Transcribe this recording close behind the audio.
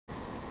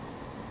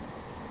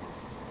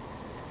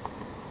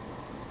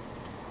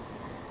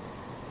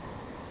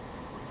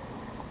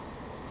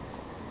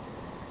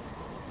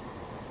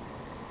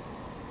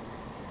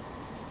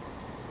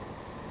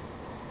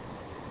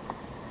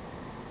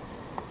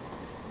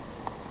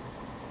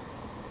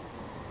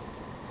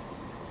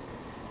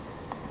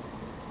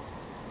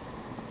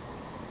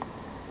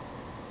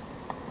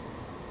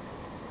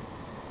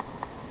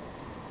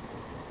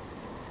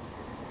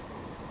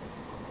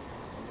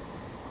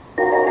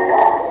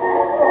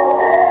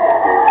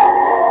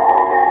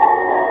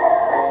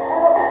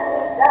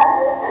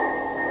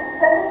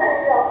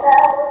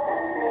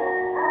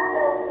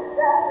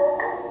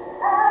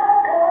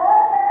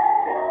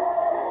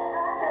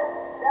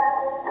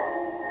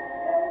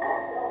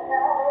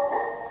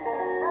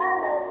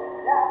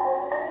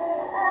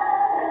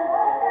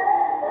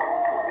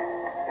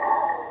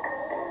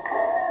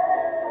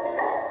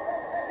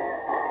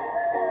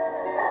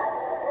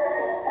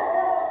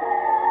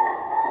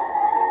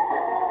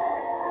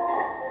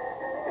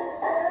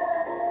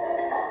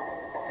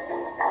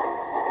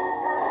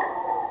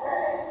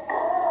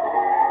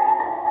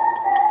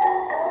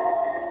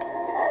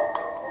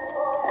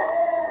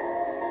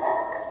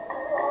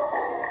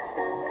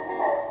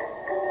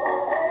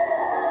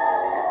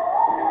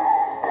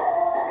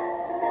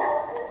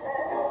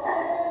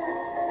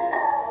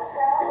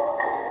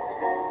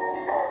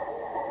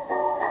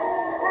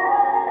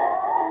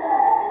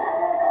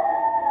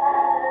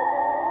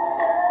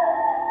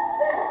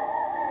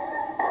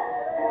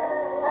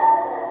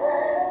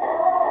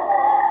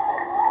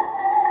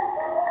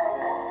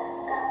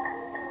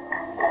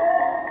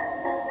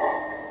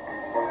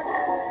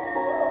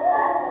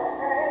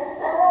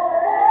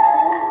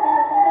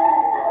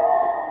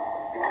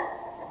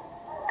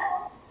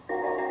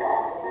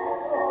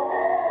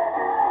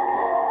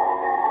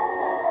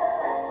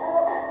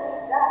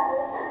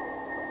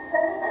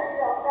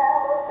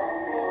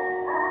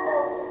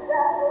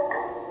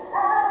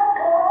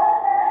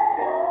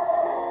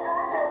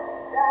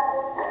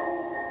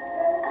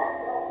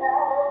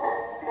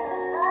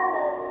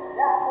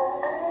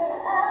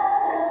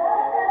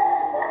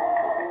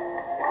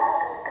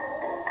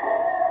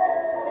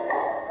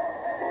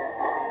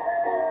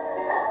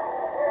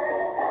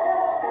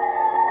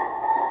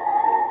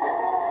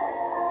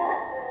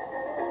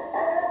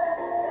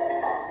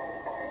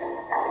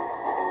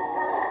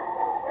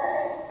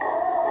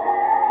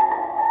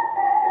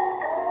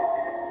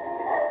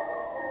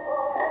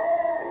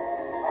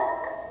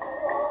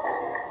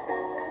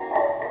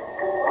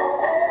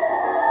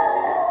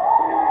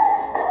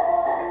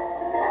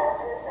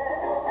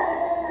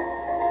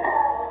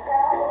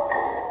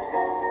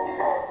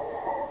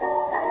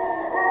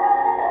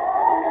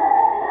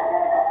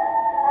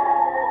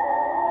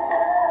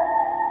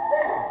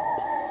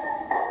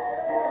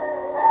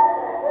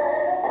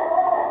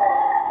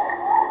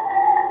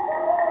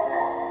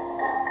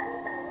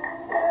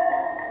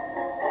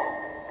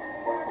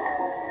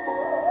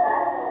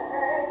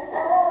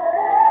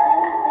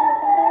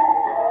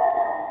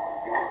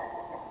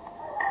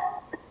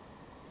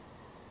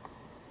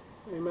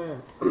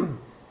Amen.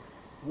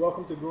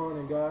 Welcome to Growing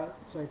in God,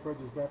 St.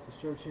 Frederick's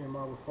Baptist Church here in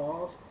Marble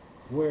Falls,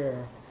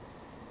 where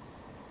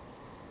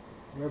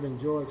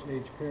Reverend George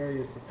H. Perry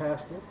is the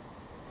pastor,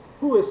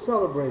 who is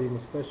celebrating a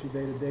special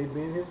day today,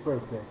 being his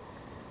birthday.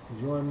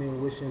 Join me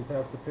in wishing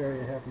Pastor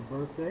Perry a happy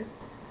birthday.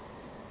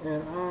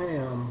 And I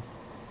am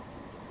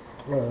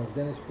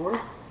Dennis Porter.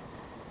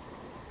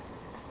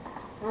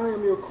 I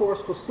am your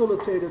course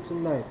facilitator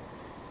tonight,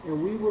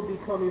 and we will be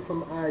coming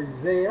from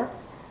Isaiah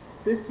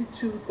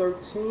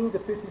 52:13 to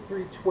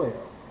 53:12,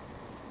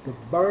 the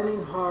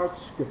burning heart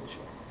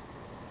scripture.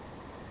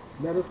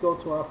 Let us go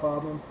to our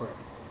Father in prayer.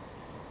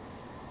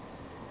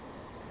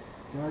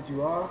 God,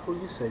 you are who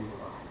you say you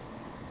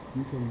are.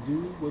 You can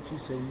do what you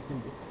say you can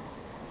do.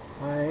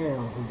 I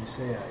am who you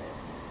say I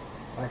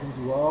am. I can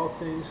do all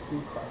things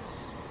through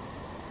Christ.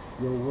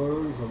 Your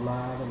word is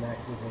alive and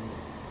active in me.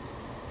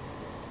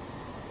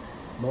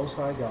 Most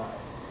High God,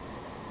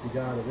 the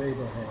God of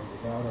Abraham,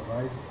 the God of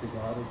Isaac, the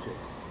God of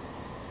Jacob,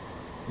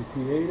 the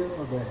creator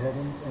of the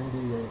heavens and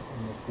the earth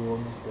and the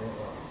fullness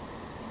thereof,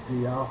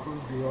 the Alpha,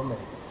 the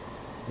Omega,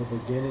 the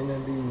beginning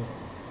and the end,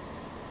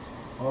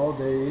 all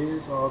there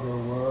is, all there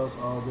was,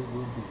 all that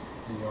will be,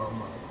 the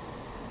Almighty.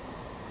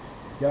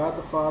 God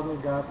the Father,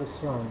 God the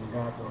Son,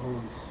 God the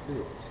Holy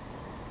Spirit,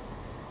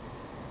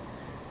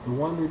 the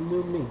one that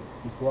knew me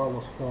before I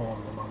was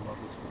formed in my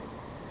mother's womb,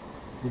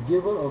 the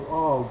giver of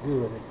all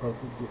good and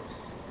perfect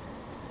gifts.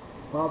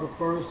 Father,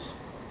 first,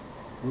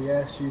 we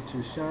ask you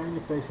to shine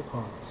your face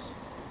upon us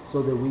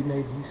so that we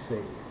may be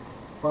saved.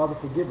 Father,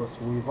 forgive us,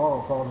 for we've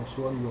all fallen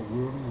short of your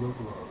will and your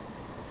glory.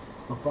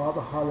 But Father,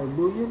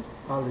 hallelujah,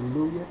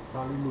 hallelujah,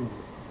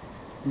 hallelujah.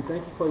 We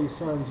thank you for your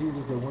Son,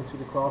 Jesus, that went to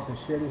the cross and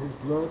shedded his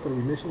blood for the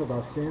remission of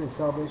our sin and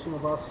salvation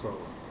of our soul.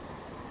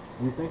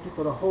 We thank you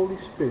for the Holy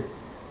Spirit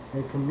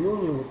and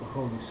communion with the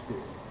Holy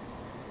Spirit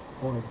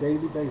on a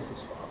daily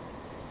basis, Father.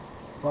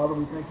 Father,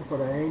 we thank you for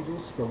the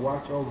angels that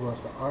watch over us,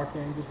 the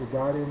archangels, the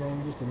guardian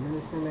angels, the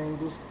ministering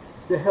angels,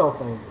 the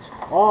health angels,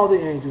 all the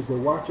angels that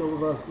watch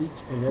over us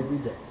each and every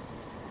day.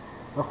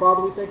 Now,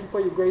 Father, we thank you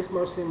for your grace,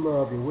 mercy, and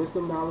love, your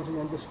wisdom, knowledge, and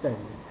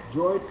understanding,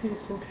 joy,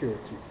 peace, and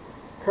purity,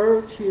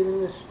 courage,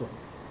 healing, and strength,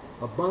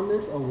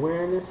 abundance,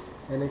 awareness,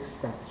 and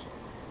expansion.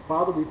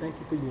 Father, we thank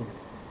you for unity.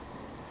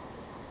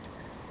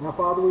 Now,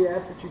 Father, we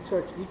ask that you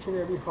touch each and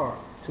every heart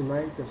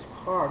tonight that's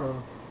part of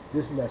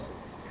this lesson.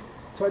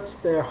 Touch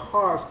their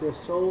hearts, their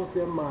souls,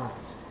 their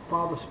minds.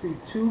 Father,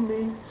 speak to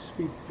me,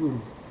 speak through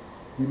me.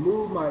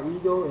 Remove my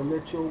ego and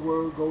let your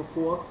word go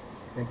forth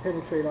and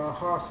penetrate our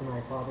hearts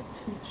tonight, Father.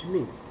 Teach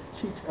me,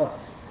 teach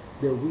us,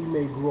 that we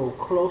may grow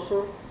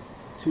closer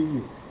to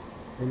you.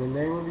 In the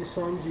name of your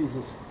Son,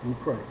 Jesus, we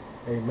pray.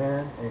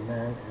 Amen,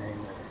 amen, and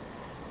amen.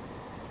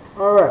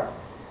 All right.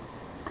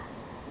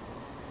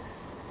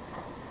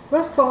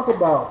 Let's talk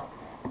about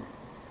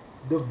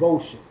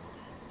devotion.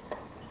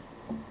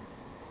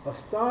 A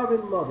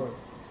starving mother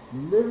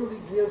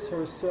literally gives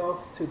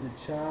herself to the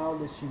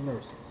child that she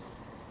nurses.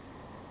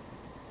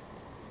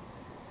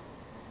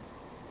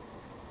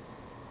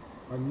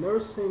 A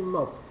nursing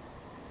mother.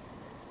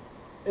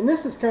 And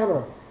this is kind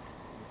of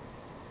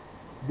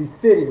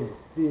befitting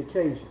the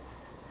occasion,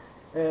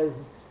 as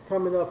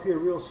coming up here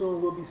real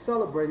soon we'll be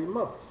celebrating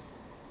mothers.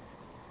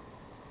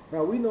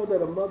 Now we know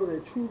that a mother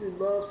that truly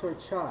loves her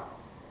child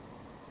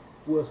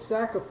will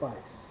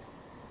sacrifice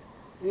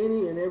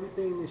any and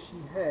everything that she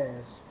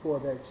has for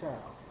that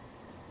child.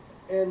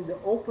 And the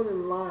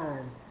opening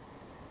line,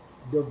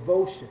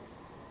 devotion.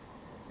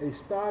 A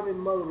starving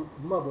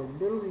mother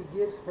literally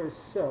gives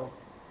herself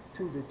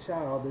to the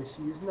child that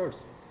she is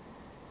nursing.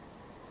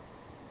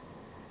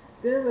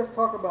 Then let's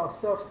talk about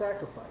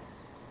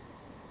self-sacrifice.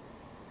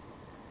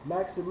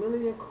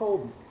 Maximilian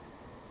Kolbe,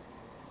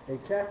 a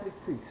Catholic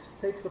priest,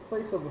 takes the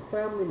place of a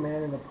family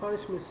man in the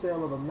punishment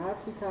cell of a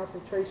Nazi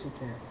concentration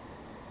camp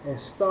and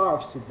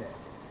starves to death.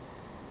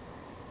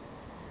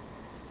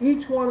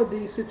 Each one of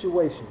these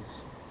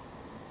situations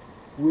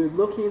we're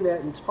looking at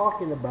and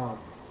talking about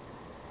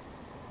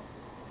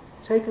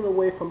taking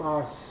away from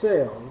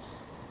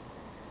ourselves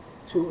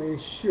to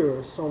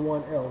ensure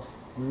someone else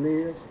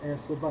lives and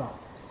survives.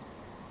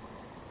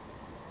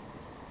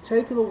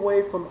 Taken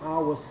away from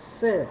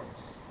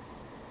ourselves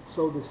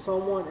so that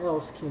someone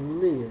else can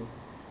live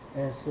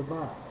and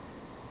survive.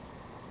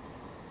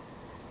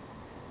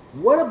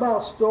 What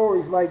about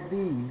stories like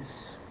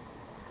these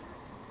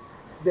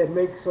that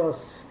makes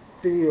us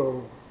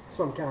feel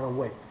some kind of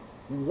way?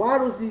 Why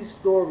does these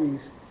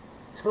stories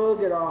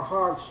tug at our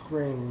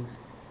heartstrings,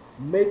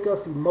 make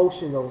us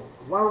emotional?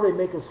 Why do they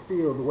make us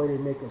feel the way they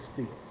make us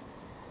feel?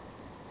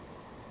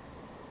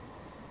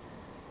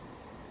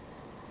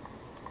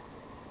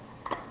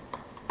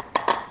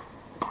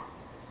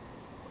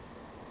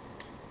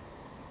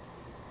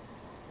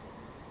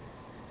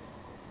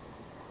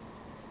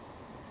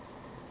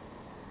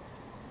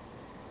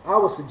 I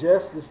would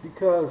suggest it's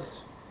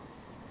because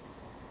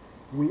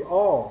we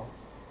all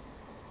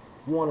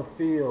want to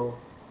feel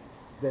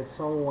that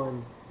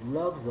someone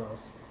loves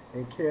us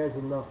and cares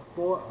enough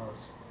for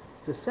us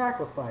to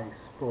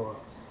sacrifice for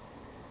us.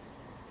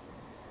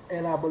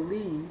 And I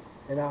believe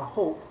And I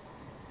hope,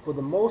 for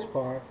the most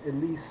part, at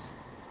least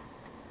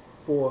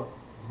for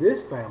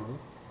this family,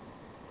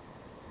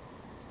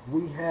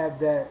 we have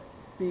that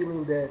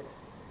feeling that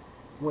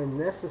when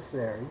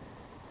necessary,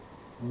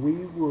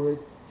 we would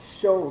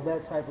show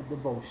that type of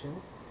devotion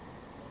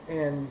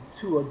and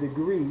to a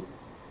degree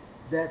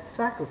that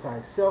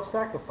sacrifice,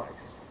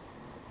 self-sacrifice.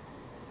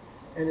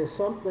 And it's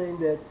something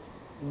that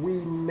we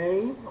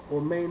may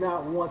or may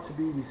not want to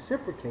be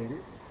reciprocated,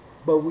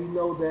 but we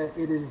know that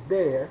it is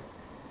there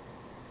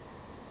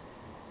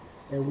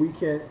and we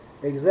can,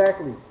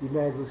 exactly,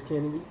 Evangelist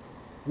Kennedy,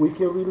 we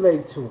can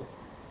relate to him.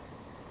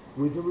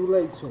 We can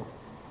relate to him.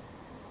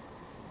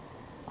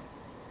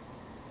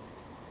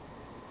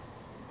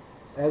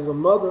 As a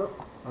mother,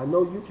 I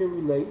know you can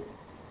relate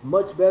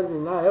much better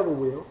than I ever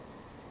will.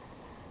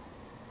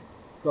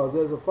 Because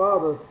as a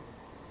father,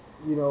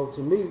 you know,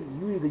 to me,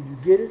 you either you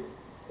get it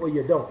or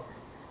you don't.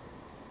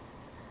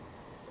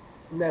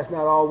 And that's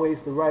not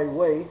always the right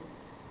way.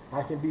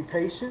 I can be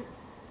patient.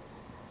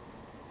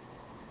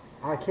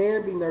 I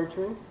can be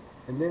nurturing.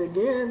 And then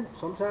again,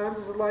 sometimes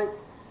it's like,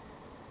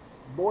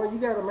 boy, you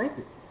got to make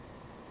it.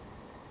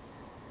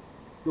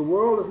 The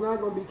world is not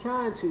going to be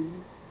kind to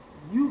you.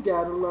 You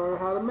got to learn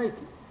how to make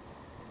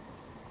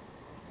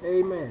it.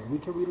 Amen. We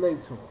can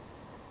relate to him.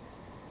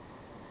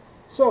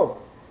 So,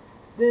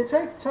 then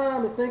take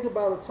time to think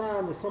about a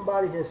time that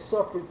somebody has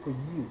suffered for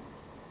you.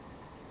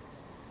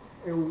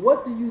 And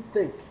what do you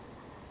think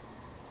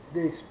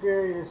the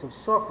experience of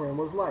suffering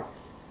was like?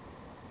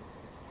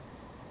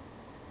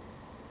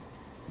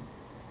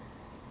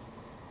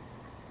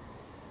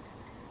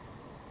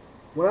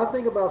 When I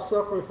think about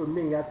suffering for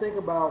me, I think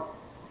about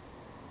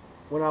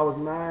when I was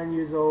 9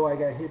 years old, I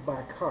got hit by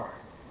a car.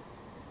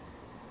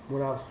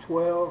 When I was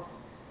 12,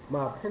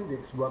 my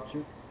appendix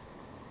ruptured.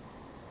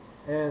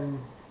 And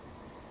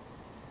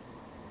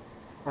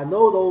I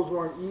know those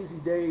weren't easy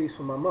days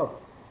for my mother.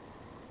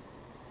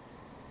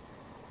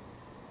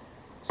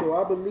 So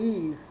I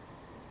believe,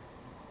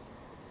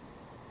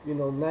 you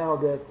know, now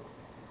that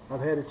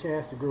I've had a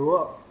chance to grow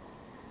up,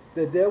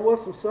 that there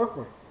was some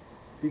suffering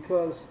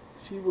because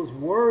she was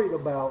worried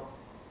about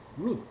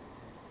me.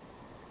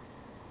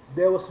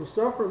 There was some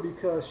suffering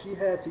because she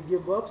had to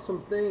give up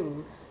some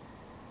things,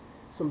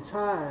 some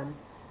time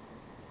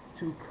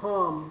to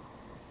come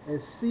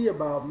and see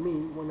about me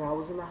when I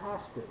was in the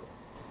hospital.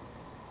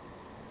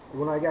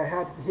 When I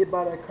got hit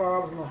by that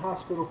car, I was in the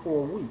hospital for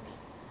a week.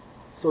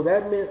 So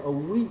that meant a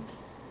week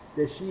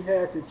that she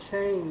had to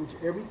change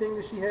everything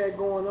that she had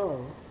going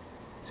on,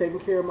 taking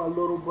care of my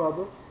little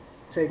brother,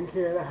 taking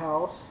care of the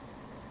house,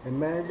 and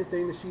managing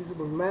things that she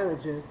was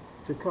managing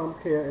to come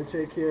care and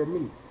take care of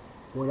me.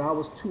 When I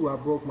was 2, I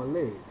broke my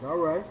legs. All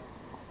right.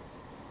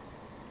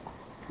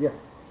 Yeah.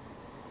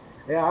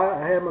 Yeah,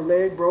 I had my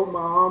leg broke, my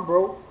arm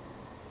broke.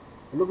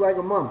 It looked like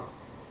a mummy.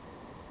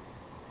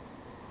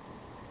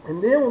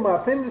 And then when my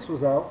appendix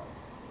was out,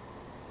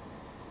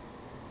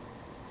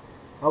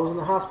 I was in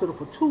the hospital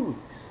for 2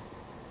 weeks.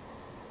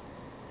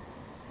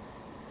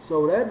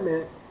 So that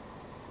meant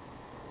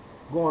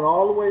going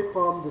all the way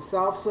from the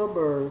south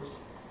suburbs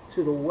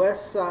to the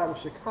west side of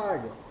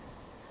Chicago.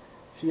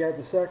 She had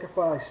to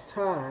sacrifice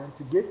time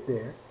to get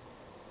there.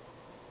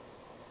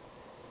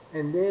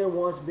 And then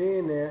once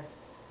being there,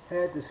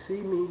 had to see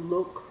me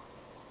look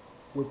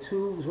with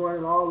tubes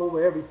running all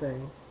over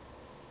everything.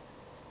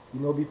 You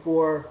know,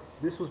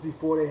 this was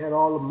before they had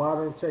all the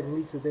modern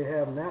techniques that they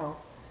have now.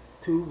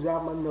 Tubes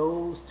out my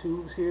nose,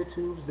 tubes here,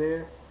 tubes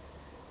there.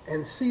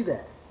 And see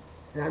that.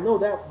 And I know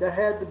that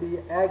had to be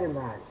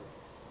agonizing.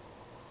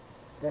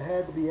 That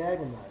had to be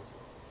agonizing.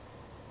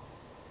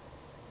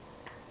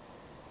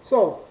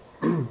 So,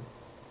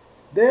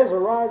 there's a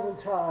rising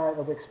tide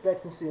of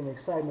expectancy and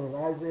excitement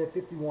in Isaiah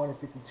 51 and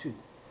 52.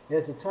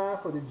 As the time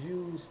for the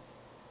Jews'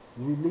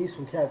 release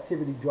from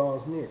captivity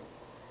draws near.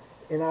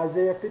 In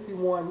Isaiah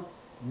 51,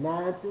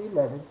 9 through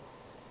 11,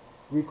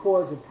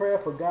 records a prayer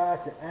for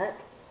God to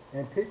act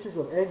and pictures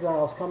of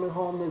exiles coming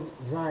home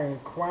to Zion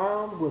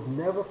crowned with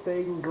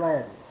never-fading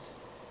gladness.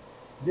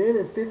 Then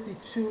in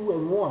 52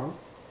 and 1,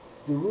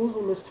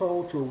 Jerusalem is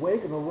told to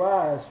awake and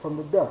arise from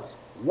the dust.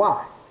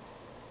 Why?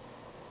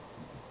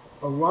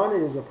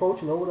 Arana is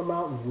approaching over the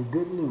mountains with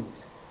good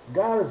news.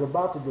 God is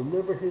about to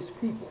deliver his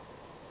people.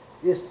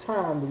 It's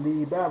time to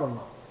leave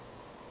Babylon.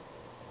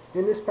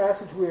 In this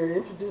passage, we are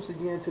introduced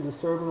again to the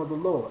servant of the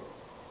Lord,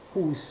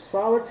 whose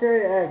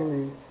solitary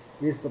agony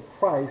is the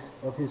price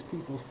of his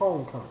people's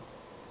homecoming.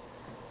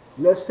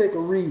 Let's take a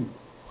read.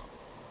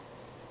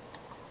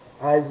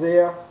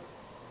 Isaiah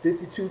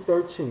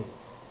 52:13.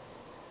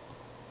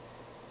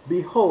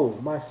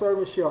 Behold, my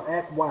servant shall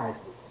act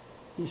wisely.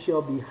 He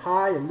shall be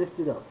high and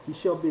lifted up. He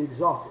shall be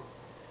exalted.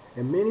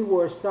 And many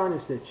were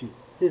astonished at you.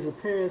 His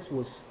appearance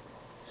was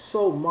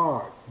so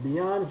marred,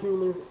 beyond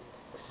human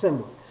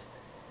semblance,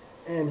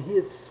 and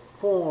his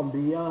form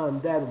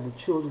beyond that of the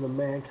children of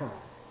mankind.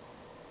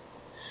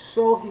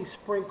 So shall he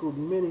sprinkle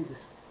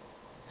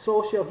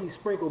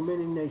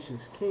many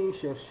nations. Kings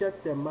shall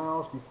shut their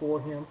mouths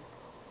before him,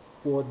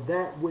 for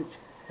that which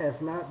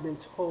has not been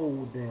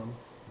told them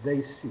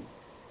they see,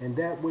 and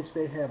that which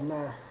they have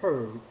not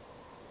heard,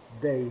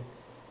 they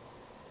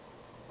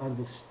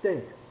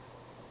understand.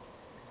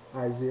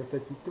 Isaiah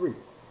 53.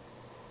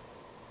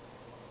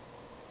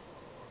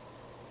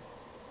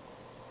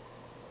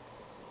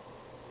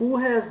 Who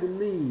has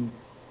believed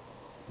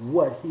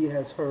what he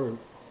has heard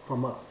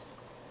from us?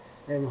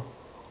 And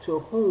to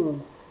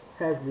whom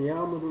has the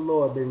arm of the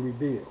Lord been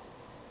revealed?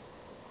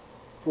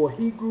 For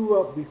he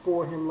grew up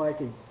before him like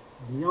a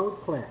young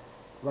plant,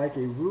 like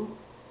a root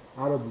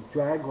out of the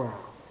dry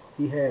ground.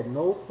 He had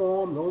no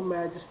form, no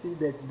majesty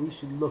that we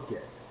should look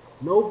at,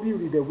 no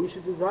beauty that we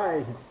should desire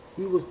him.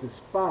 He was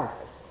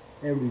despised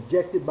and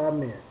rejected by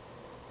men,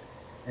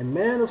 a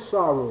man of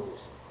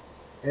sorrows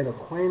and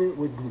acquainted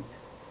with grief.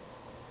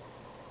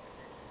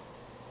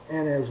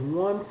 And as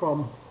one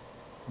from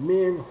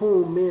men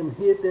whom men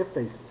hid their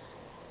faces,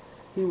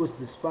 he was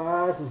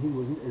despised and he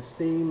was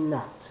esteemed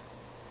not.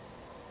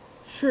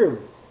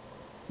 Surely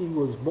he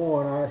has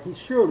borne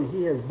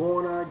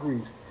our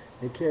griefs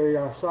and carried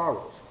our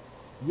sorrows.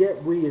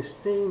 Yet we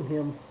esteem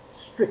him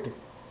stricken,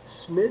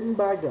 smitten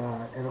by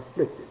God, and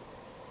afflicted.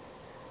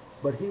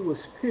 But he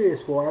was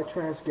pierced for our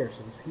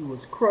transgressions, he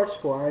was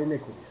crushed for our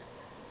iniquities.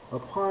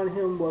 Upon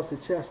him was the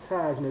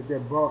chastisement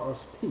that brought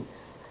us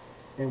peace,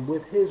 and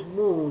with his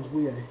wounds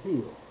we are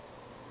healed.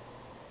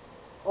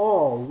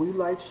 All we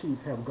like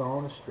sheep have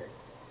gone astray.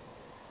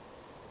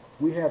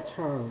 We have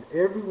turned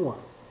every one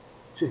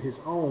to his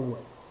own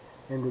way,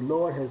 and the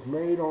Lord has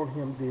laid on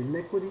him the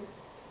iniquity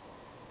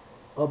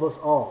of us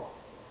all.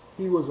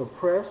 He was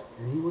oppressed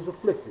and he was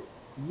afflicted,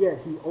 yet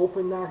he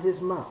opened not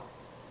his mouth.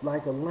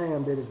 Like a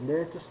lamb that is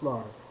led to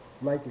slaughter,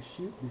 like a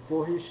sheep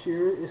before his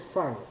shearer is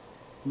silent,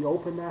 he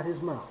opened not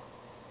his mouth.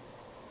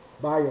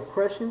 By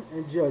oppression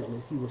and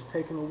judgment he was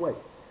taken away.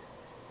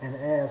 And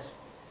as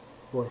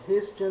for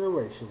his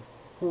generation,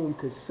 whom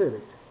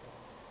considered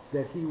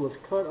that he was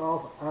cut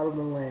off out of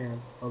the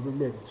land of the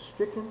living,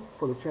 stricken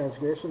for the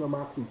transgression of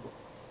my people.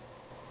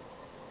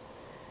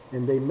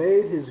 And they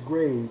made his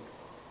grave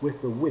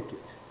with the wicked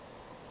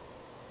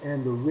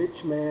and the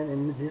rich man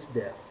in his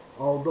death.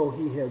 Although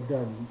he had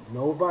done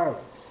no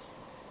violence,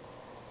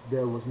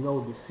 there was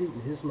no deceit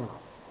in his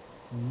mouth.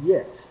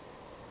 Yet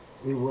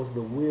it was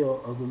the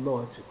will of the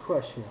Lord to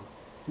crush him.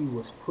 He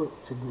was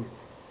put to grief.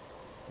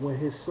 When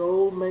his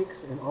soul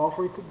makes an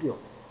offering for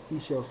guilt, he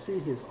shall see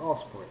his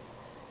offspring.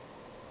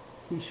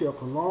 He shall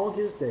prolong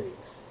his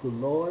days. The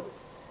Lord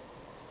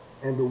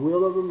and the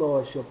will of the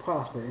Lord shall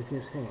prosper in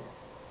his hand.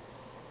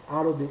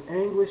 Out of the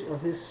anguish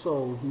of his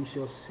soul he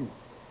shall see,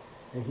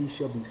 and he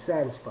shall be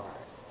satisfied.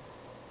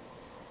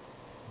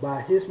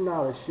 By his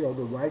knowledge shall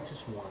the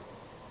righteous one,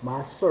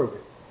 my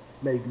servant,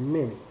 make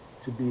many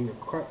to be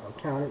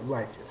accounted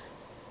righteous,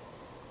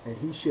 and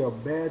he shall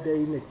bear their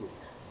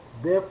iniquities.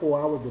 Therefore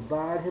I will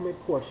divide him a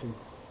portion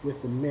with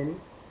the many,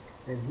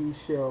 and he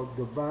shall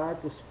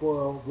divide the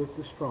spoil with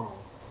the strong,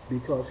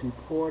 because he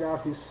poured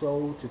out his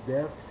soul to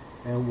death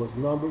and was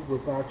numbered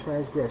with our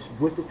transgression.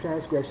 With the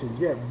transgressions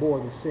yet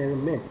bore the sin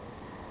of many,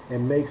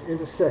 and makes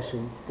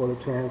intercession for the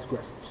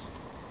transgressors.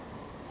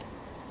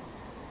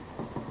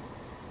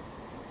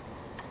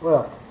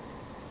 Well,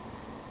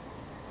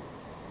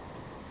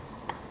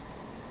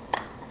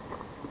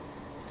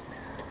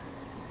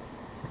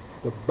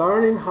 the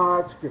burning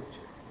hard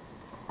scripture.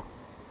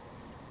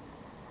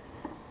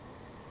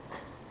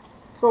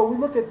 So we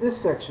look at this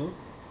section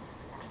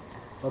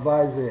of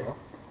Isaiah.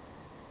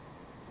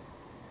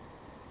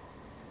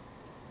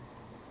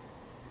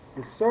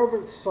 The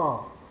servant's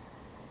song.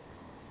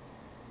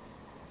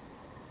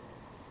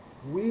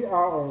 We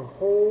are on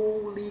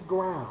holy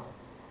ground.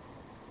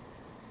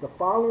 The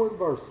following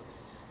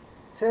verses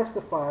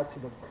testify to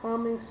the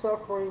coming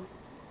suffering,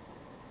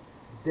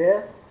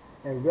 death,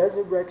 and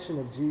resurrection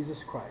of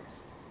Jesus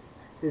Christ.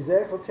 His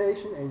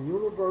exaltation and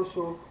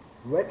universal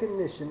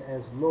recognition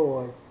as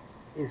Lord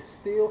is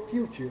still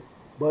future,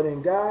 but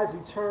in God's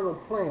eternal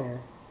plan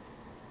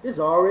is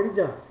already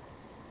done.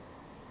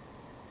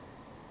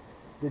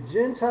 The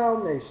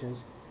Gentile nations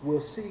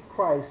will see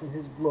Christ in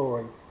his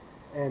glory,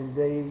 and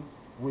they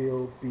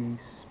will be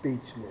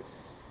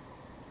speechless.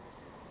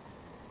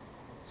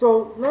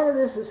 So none of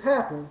this has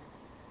happened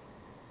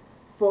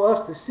for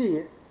us to see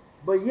it,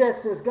 but yet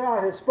since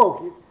God has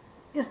spoken,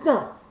 it's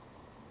done.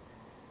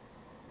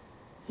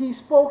 He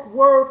spoke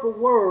word for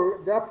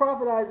word. That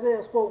prophet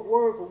Isaiah spoke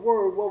word for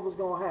word what was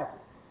going to happen.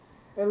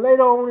 And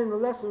later on in the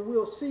lesson,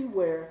 we'll see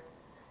where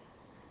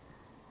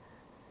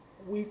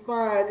we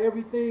find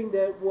everything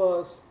that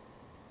was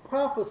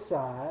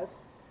prophesied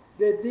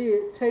that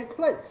did take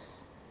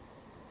place.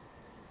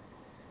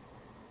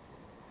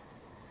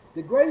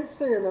 The great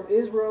sin of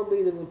Israel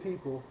leaders and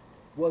people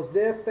was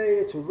their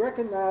failure to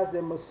recognize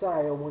their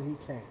Messiah when he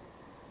came.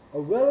 A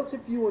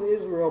relative few in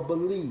Israel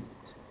believed.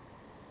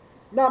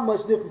 Not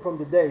much different from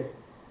today.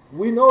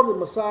 We know the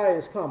Messiah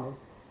is coming.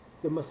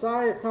 The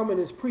Messiah coming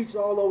is preached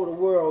all over the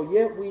world,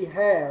 yet we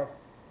have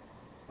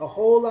a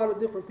whole lot of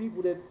different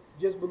people that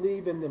just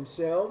believe in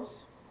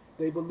themselves.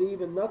 They believe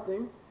in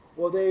nothing,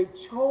 or they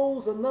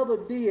chose another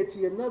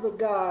deity, another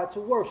God to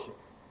worship.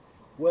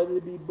 Whether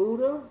it be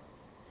Buddha,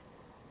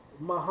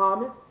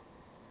 Muhammad,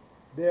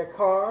 their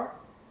car,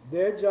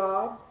 their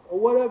job, or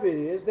whatever it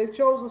is. They've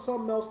chosen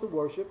something else to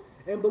worship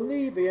and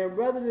believe in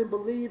rather than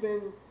believe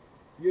in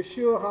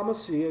Yeshua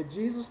HaMashiach,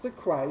 Jesus the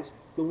Christ,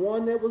 the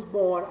one that was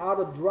born out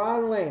of dry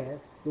land,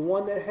 the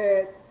one that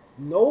had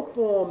no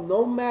form,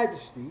 no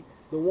majesty,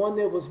 the one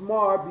that was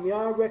marred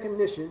beyond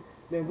recognition.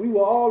 Then we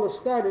were all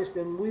astonished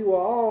and we were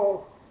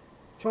all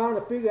trying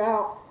to figure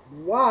out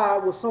why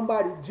would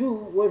somebody do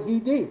what he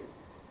did.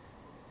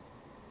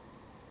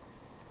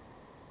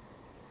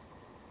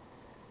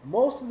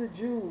 Most of the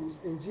Jews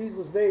in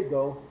Jesus' day,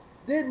 though,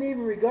 didn't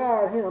even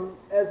regard him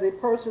as a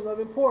person of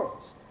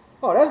importance.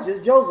 Oh, that's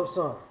just Joseph's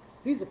son.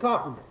 He's a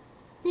carpenter.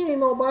 He ain't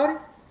nobody.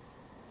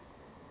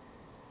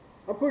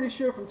 I'm pretty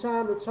sure from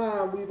time to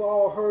time we've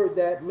all heard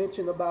that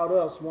mentioned about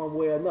us one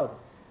way or another.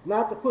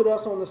 Not to put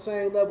us on the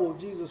same level of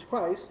Jesus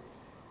Christ,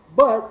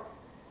 but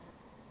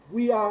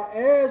we are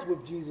heirs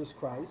with Jesus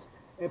Christ,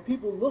 and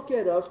people look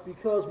at us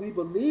because we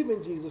believe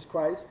in Jesus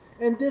Christ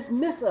and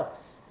dismiss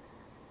us.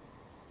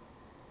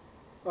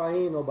 Oh,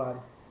 he ain't nobody.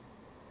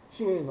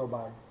 She ain't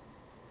nobody.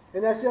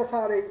 And that's just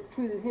how they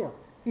treated him.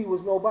 He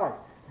was nobody.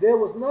 There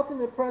was nothing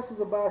impressive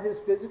about his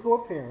physical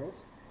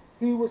appearance.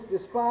 He was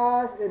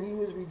despised and he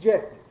was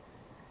rejected.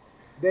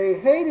 They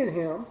hated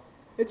him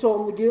and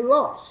told him to get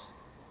lost.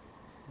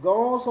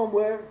 Go on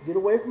somewhere, get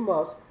away from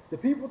us. The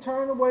people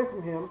turned away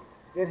from him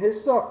in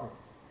his suffering.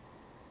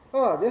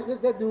 Oh, this is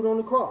that dude on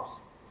the cross.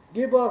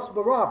 Give us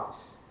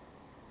Barabbas.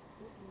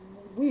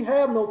 We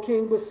have no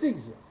king but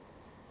Caesar.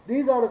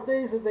 These are the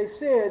things that they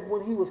said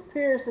when he was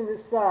pierced in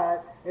his side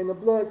and the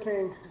blood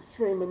came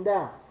streaming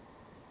down.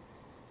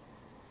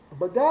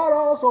 But God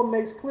also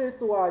makes clear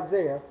through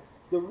Isaiah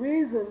the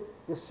reason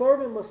the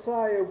servant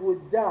Messiah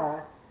would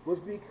die was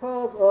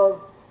because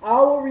of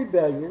our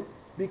rebellion,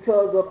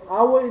 because of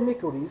our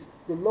iniquities.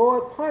 The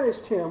Lord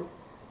punished him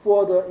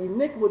for the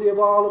iniquity of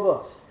all of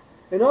us.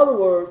 In other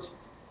words,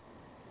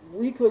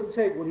 we couldn't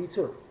take what he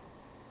took.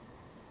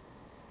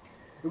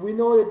 And we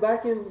know that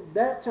back in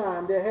that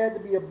time there had to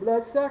be a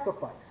blood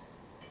sacrifice.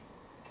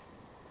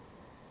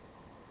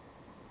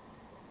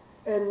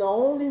 And the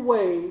only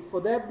way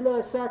for that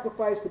blood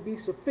sacrifice to be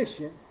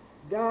sufficient,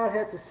 God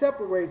had to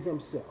separate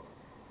himself.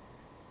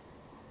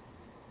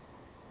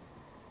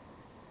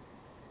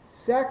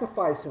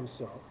 Sacrifice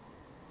himself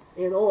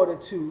in order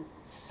to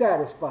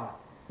satisfy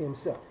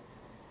himself.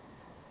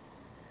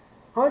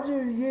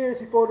 100 years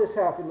before this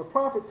happened, the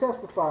prophet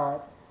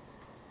testified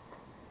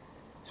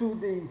to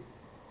the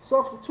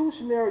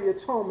substitutionary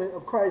atonement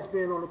of Christ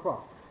being on the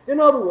cross.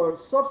 In other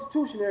words,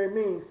 substitutionary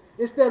means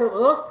instead of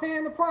us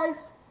paying the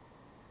price,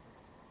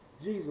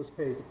 Jesus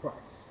paid the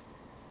price.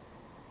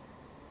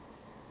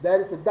 That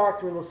is the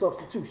doctrine of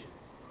substitution.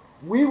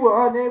 We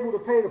were unable to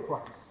pay the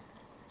price,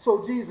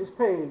 so Jesus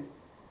paid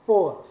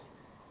for us.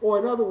 Or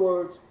in other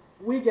words,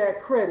 we got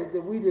credit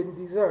that we didn't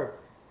deserve.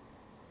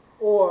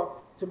 Or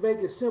to make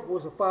it simple,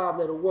 it's a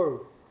 5-letter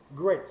word,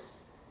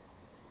 grace.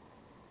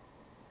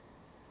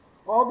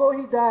 Although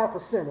he died for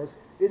sinners,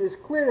 it is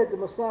clear that the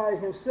Messiah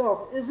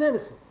himself is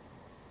innocent.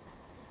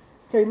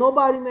 Okay,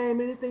 nobody name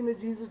anything that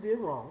Jesus did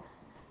wrong.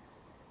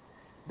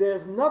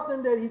 There's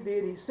nothing that he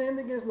did. He sinned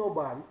against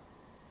nobody.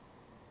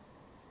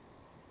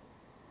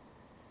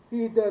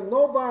 He had done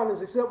no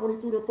violence except when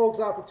he threw them folks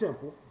out the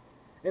temple,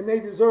 and they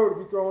deserve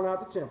to be thrown out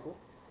the temple.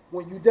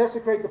 When you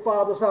desecrate the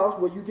Father's house,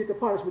 well, you get the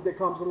punishment that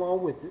comes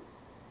along with it.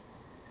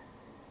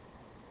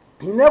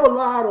 He never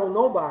lied on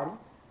nobody.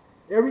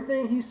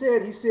 Everything he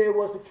said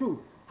was the truth.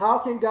 How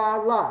can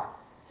God lie?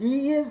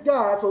 He is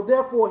God, so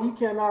therefore he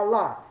cannot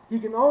lie. He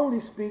can only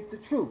speak the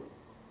truth.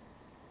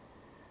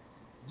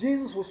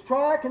 Jesus was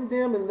tried,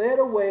 condemned, and led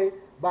away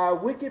by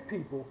wicked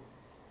people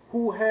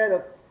who had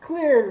a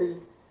clearly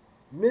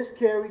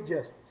miscarried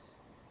justice.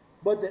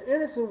 But the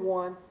innocent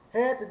one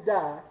had to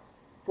die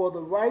for the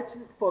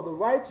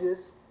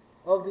righteous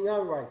of the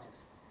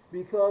unrighteous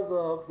because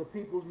of the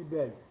people's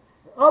rebellion.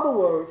 In other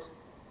words,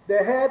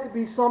 there had to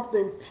be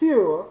something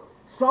pure,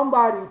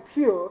 somebody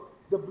pure.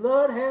 The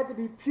blood had to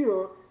be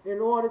pure in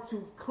order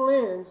to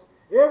cleanse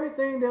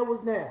everything that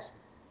was nasty.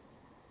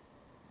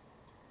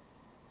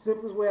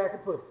 Simplest way I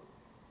could put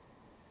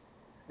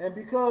it. And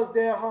because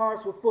their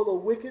hearts were full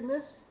of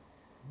wickedness,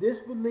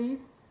 disbelief,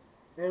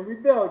 and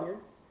rebellion,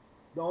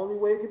 the only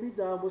way it could be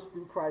done was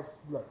through Christ's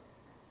blood.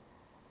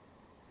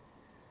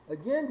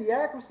 Again, the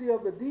accuracy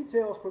of the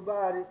details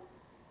provided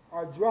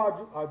are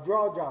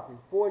jaw-dropping.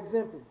 For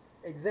example,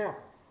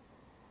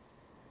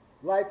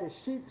 like a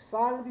sheep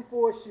silent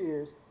before its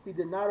shears, he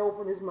did not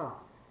open his mouth.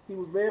 He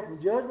was led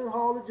from judgment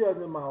hall to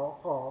judgment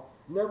hall,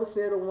 never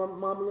said a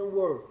mumbling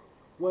word.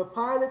 When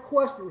Pilate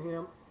questioned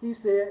him, he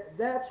said,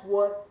 "That's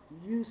what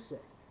you say."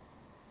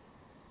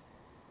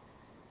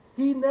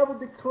 He never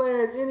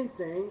declared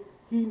anything.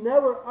 He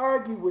never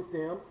argued with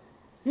them.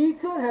 He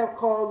could have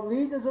called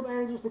legions of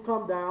angels to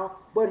come down,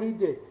 but he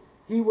didn't.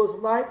 He was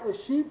like a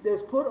sheep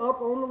that's put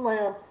up on the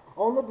lamb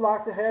on the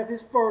block to have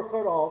his fur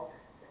cut off,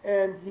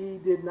 and he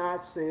did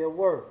not say a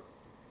word.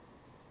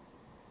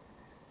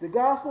 The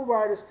gospel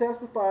writers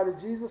testify that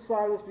Jesus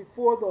silenced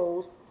before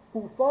those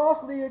who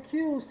falsely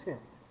accused him.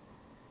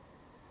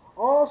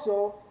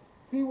 Also,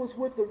 he was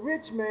with the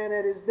rich man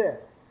at his death.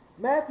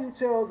 Matthew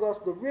tells us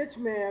the rich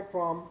man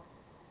from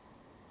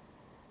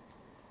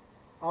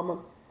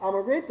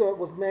Arimathea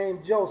was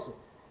named Joseph.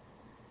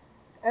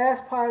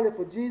 Asked Pilate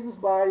for Jesus'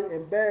 body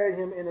and buried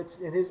him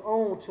in his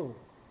own tomb.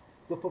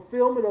 The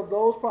fulfillment of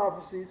those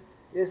prophecies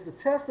is the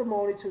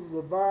testimony to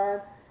the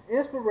divine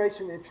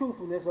inspiration and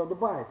truthfulness of the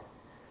Bible.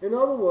 In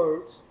other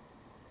words,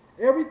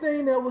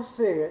 everything that was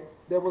said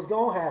that was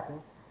going to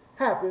happen,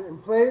 happened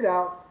and played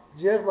out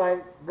just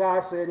like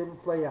God said it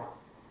would play out.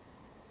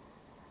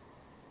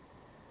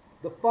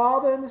 The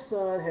Father and the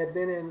Son had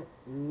been in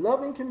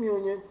loving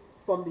communion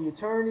from the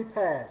eternity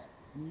past.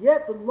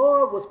 Yet the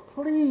Lord was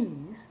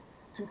pleased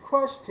to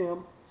crush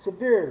him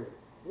severely.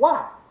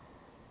 Why?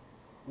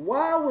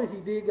 Why would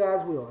he did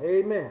God's will?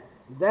 Amen.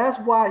 That's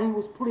why he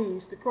was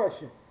pleased to crush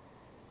him.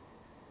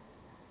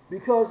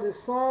 Because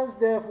his son's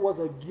death was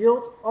a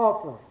guilt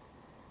offering.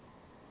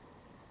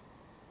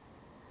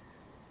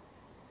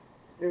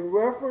 In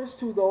reference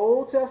to the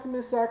Old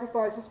Testament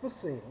sacrifices for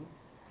sin,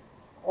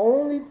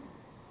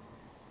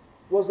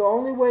 was the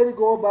only way to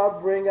go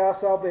about bringing our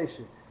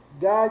salvation.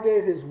 God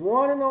gave his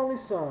one and only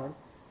Son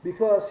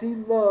because he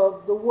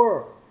loved the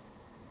world.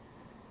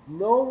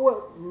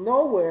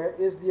 Nowhere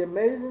is the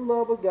amazing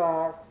love of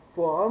God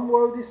for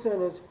unworthy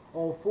sinners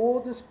on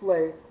full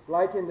display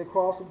like in the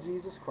cross of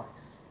Jesus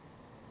Christ.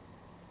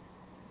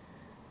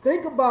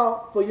 Think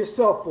about for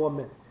yourself for a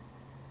minute.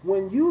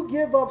 When you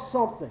give up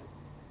something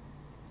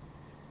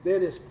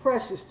that is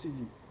precious to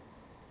you,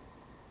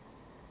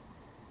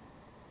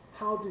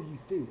 how do you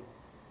feel?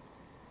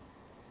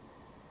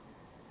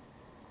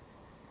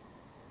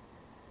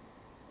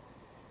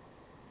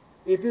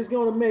 If it's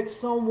going to make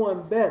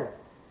someone better,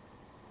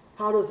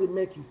 how does it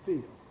make you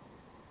feel?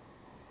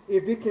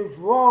 If it can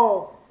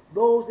draw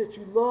those that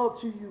you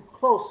love to you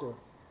closer,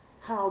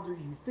 how do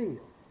you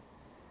feel?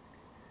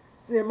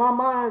 See, in my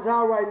mind's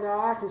eye right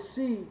now, I can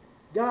see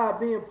God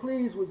being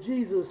pleased with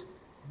Jesus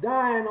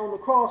dying on the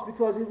cross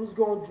because he was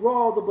going to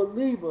draw the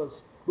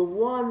believers, the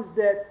ones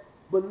that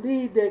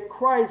believed that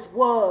Christ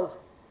was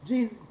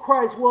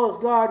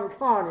God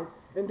incarnate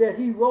and that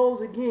he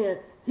rose again.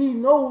 He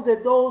knows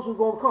that those were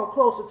going to come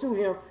closer to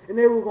him and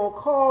they were going to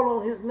call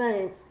on his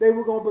name. They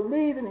were going to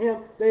believe in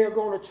him. They are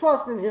going to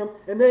trust in him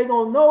and they're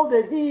going to know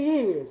that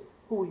he is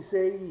who he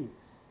said he is.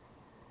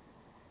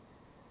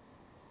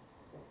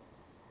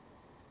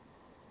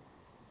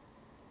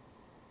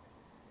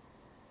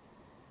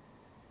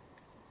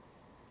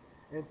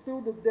 And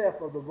through the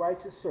death of the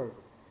righteous servant,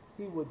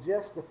 he would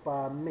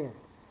justify many.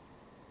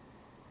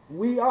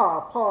 We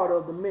are part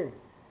of the many.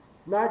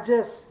 Not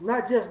just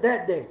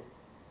that day.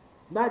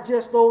 Not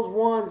just those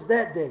ones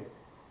that day,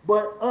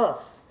 but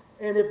us.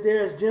 And if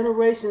there's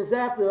generations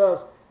after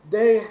us,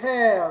 they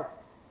have,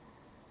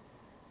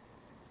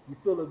 you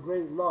feel a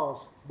great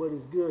loss, but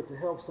it's good to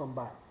help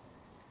somebody.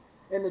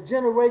 And the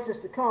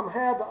generations to come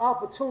have the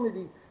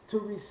opportunity to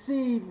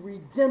receive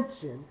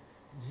redemption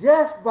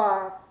just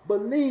by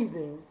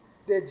believing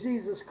that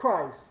Jesus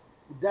Christ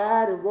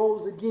died and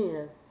rose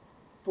again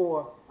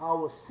for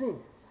our sins.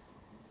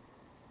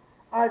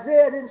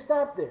 Isaiah didn't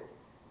stop there.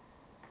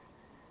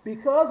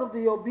 Because of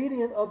the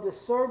obedience of the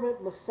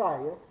servant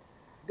Messiah,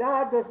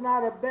 God does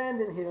not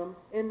abandon him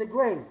in the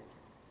grave.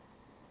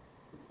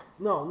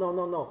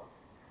 No.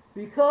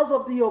 Because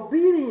of the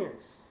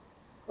obedience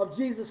of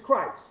Jesus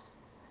Christ,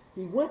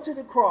 he went to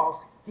the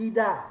cross, he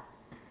died.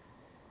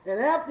 And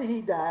after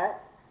he died,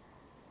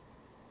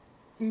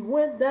 he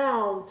went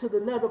down to the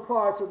nether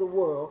parts of the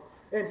world,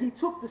 and he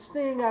took the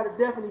sting out of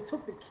death, and he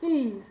took the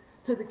keys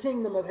to the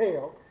kingdom of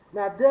hell.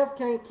 Now death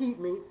can't keep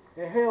me,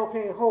 and hell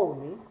can't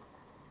hold me.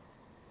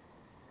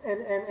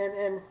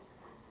 And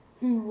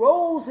he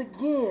rose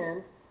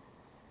again,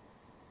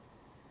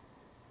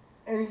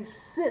 and he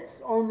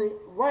sits on the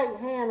right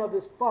hand of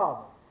his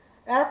Father.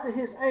 After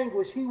his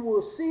anguish, he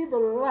will see the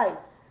light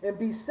and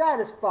be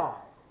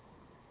satisfied.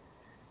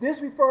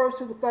 This refers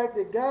to the fact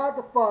that God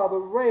the Father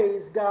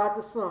raised God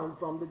the Son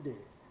from the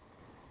dead.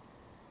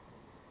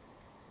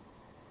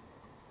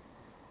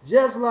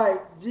 Just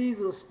like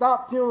Jesus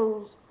stopped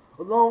funerals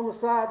along the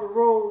side of the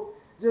road,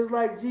 just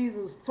like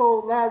Jesus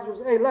told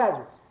Lazarus, hey,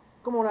 Lazarus,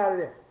 come on out of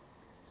there.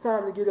 It's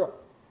time to get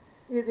up.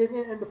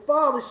 And the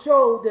Father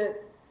showed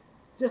that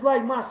just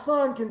like my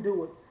Son can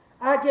do it,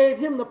 I gave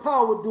him the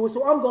power to do it,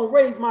 so I'm going to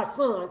raise my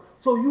Son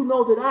so you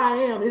know that I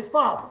am his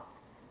Father.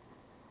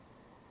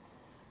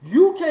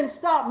 You can't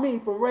stop me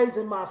from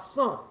raising my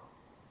Son.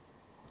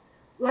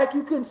 Like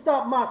you couldn't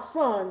stop my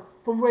Son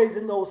from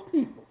raising those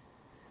people.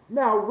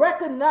 Now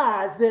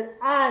recognize that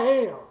I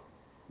am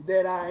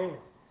that I am.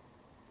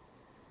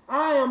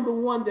 I am the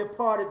one that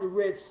parted the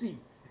Red Sea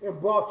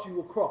and brought you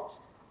across.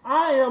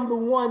 I am the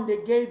one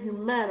that gave you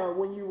manna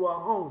when you were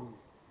hungry.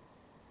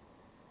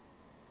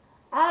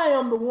 I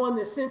am the one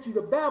that sent you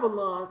to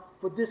Babylon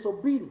for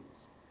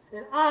disobedience.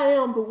 And I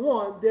am the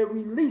one that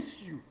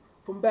released you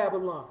from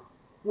Babylon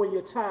when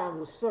your time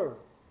was served.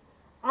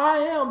 I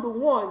am the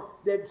one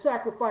that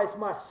sacrificed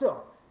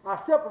myself. I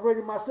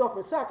separated myself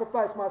and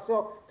sacrificed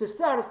myself to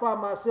satisfy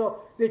myself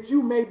that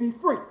you may be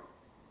free.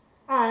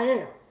 I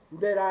am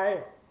that I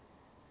am.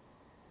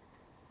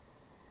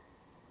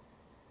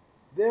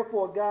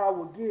 Therefore God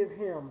will give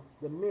him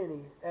the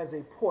many as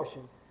a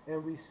portion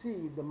and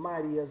receive the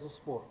mighty as a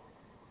sport.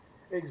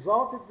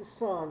 Exalted the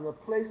Son in the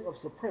place of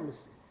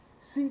supremacy,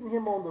 seating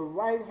him on the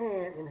right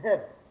hand in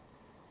heaven.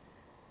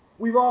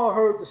 We've all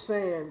heard the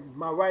saying,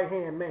 my right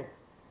hand man.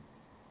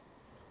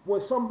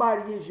 When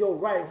somebody is your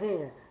right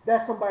hand,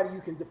 that's somebody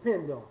you can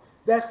depend on.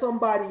 That's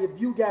somebody,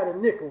 if you got a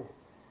nickel,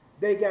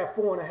 they got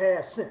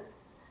 4.5 cents.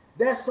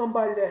 That's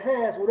somebody that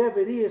has whatever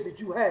it is that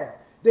you have.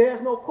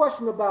 There's no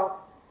question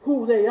about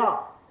who they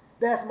are.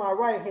 That's my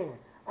right hand.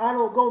 I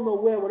don't go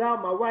nowhere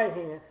without my right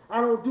hand.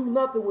 I don't do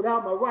nothing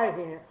without my right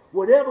hand.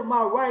 Whatever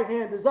my right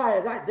hand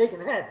desires, they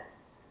can have it.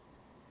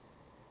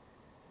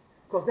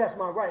 Because that's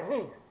my right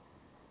hand.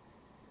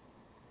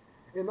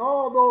 And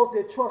all those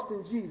that trust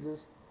in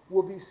Jesus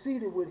will be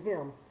seated with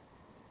him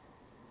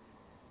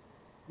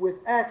with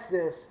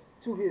access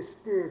to his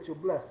spiritual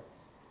blessings.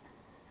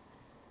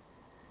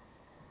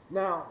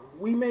 Now,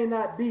 we may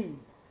not be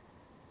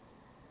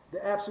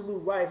the absolute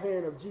right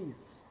hand of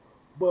Jesus,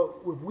 but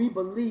if we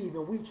believe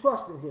and we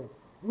trust in him,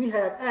 we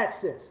have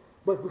access.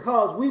 But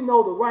because we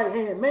know the right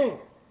hand man,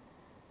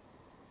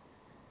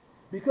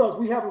 because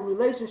we have a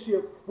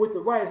relationship with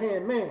the right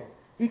hand man,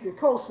 he can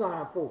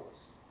co-sign for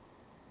us.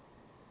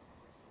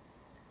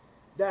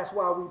 That's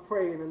why we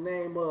pray in the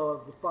name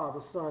of the Father,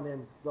 Son,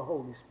 and the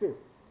Holy Spirit.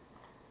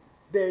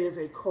 There is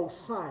a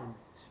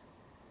co-signment.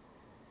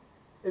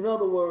 In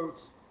other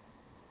words,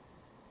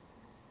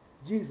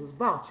 Jesus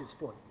vouches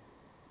for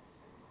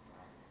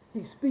you.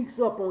 He speaks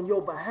up on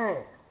your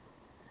behalf.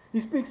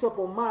 He speaks up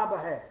on my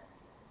behalf.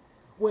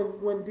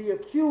 When the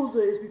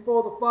accuser is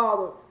before the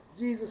Father,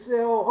 Jesus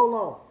said, oh, hold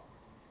on.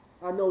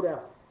 I know that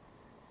one.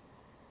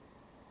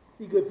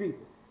 He good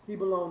people. He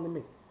belong to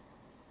me.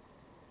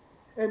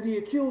 And the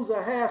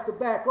accuser has to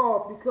back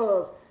off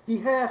because he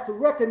has to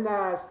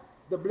recognize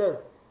the blood.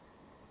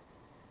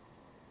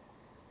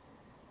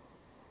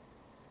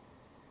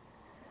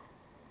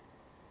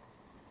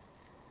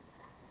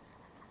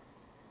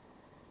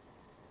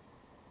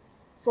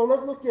 So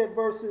let's look at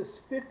verses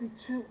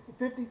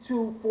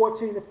 52,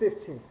 14 to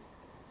 15.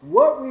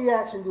 What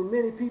reaction do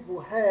many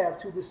people have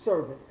to the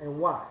servant and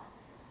why?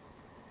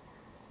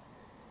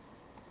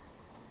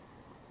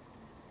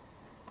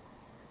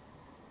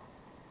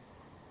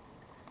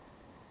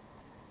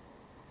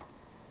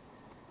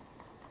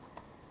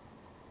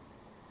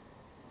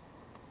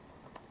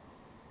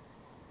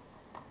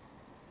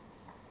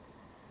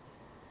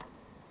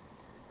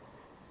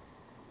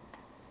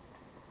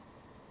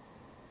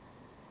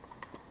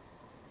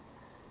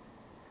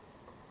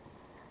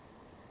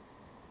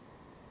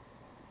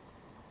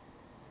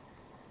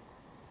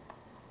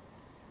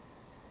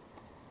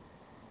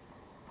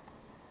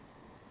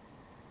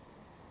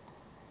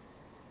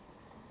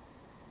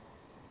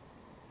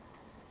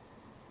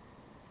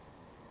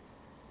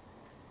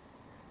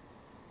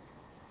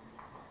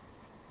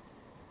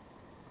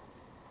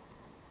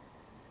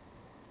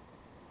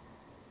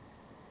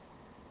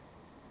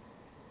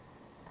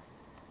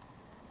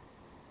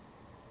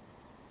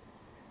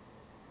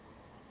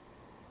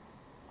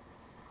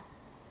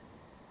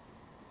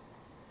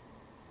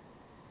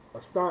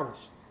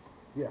 Astonished.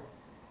 Yeah.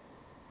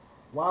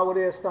 Why were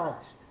they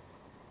astonished?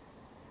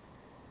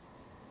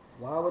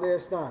 Why were they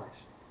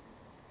astonished?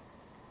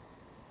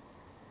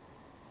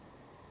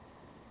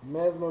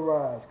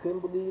 Mesmerized. Couldn't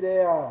believe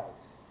their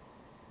eyes.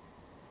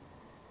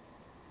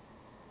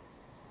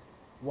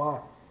 Why?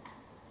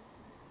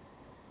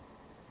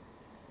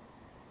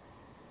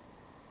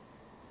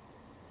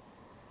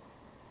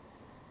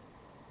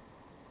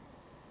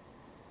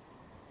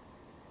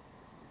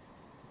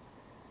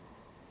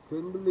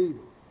 Couldn't believe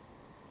it.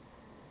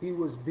 He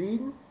was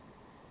beaten.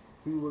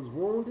 He was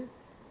wounded.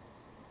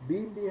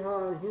 Beaten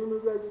behind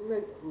human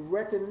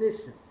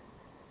recognition.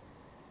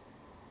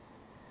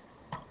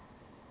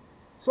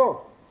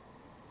 So,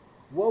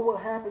 what will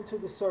happen to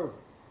the servant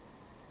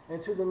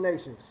and to the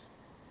nations?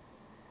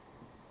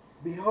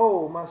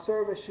 Behold, my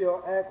servant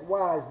shall act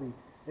wisely,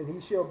 and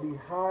he shall be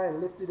high and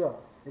lifted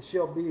up, and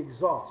shall be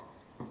exalted.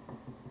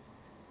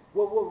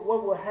 What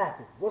will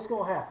happen? What's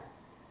going to happen?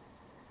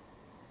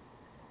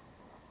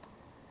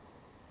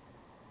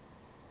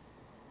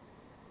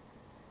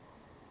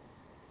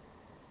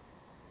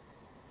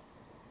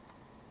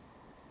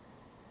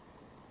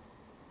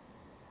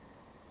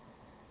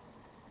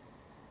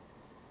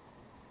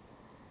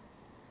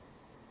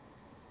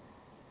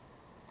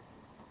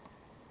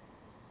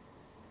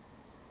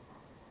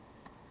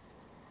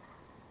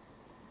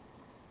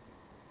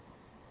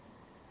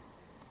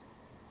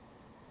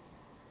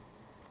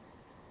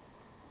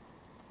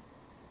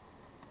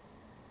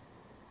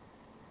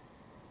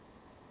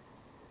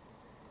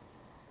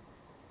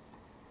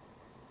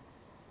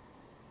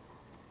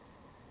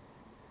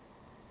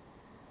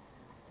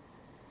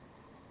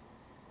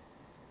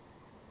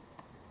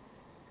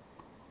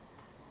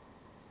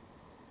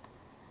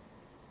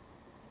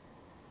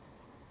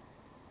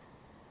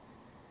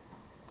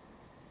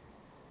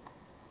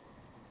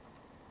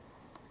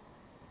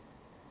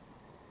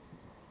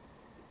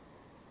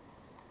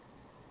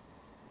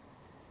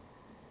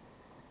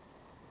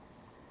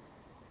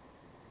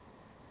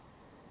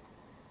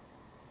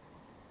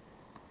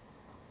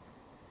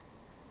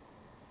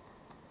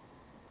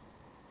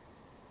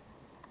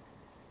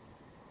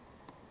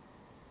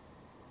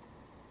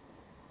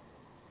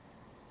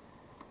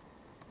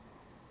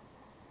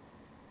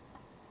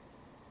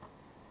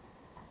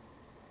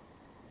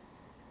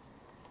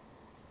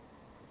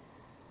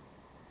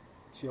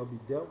 shall be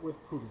dealt with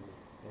prudently.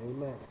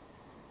 Amen.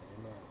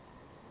 Amen.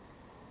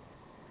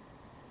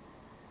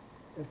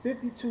 In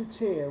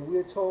 52:10, we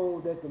are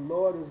told that the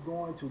Lord is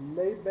going to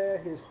lay bare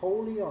his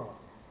holy arm,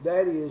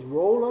 that is,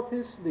 roll up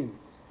his sleeves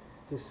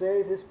to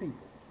save his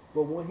people.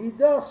 But when he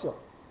does so,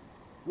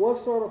 what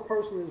sort of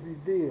person is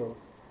revealed?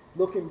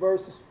 Look in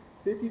verses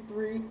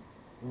 53,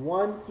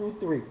 1 through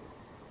 3.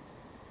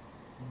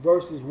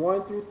 Verses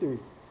 1 through 3.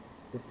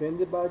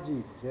 Defended by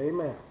Jesus.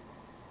 Amen.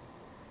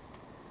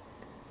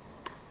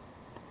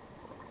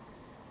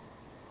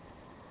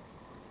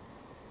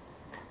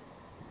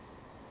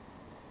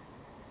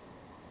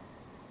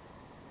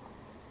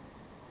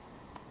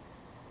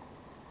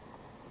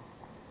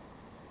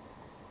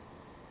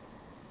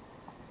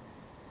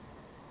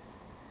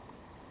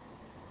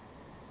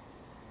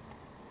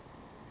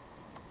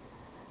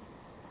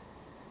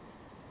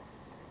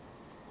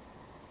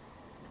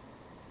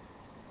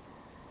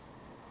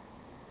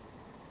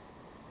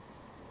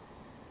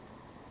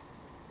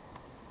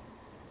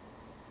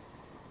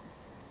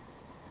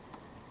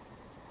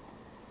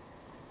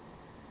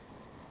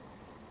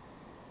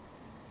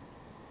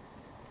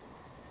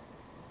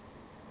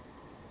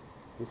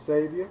 The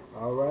Savior.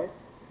 All right.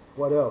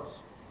 What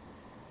else?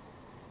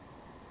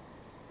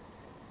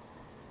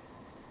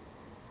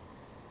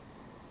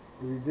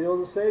 He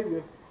revealed the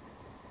Savior.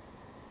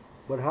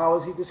 But how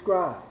is he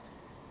described?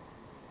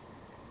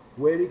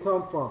 Where did he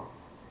come from?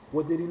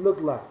 What did he look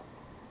like?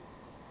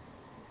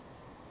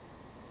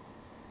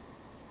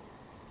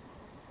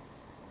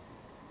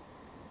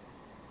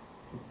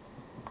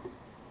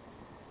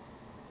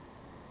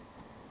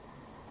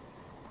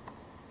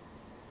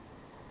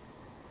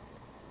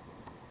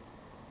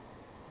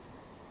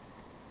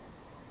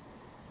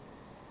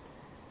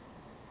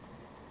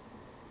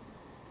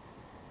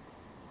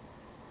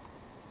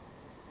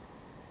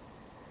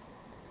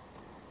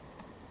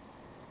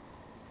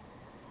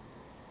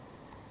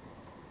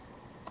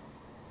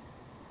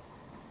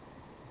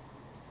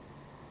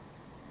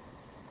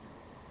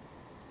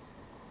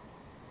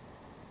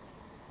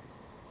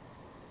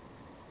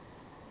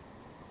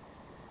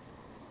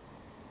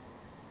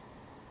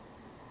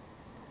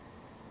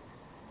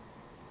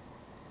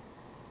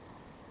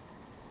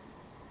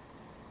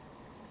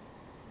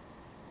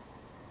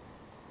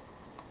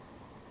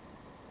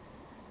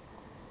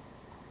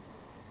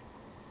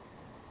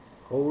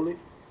 Holy.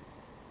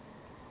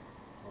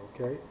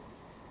 Okay.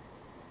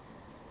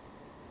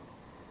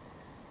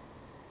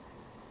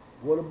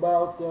 What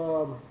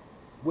about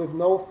with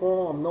no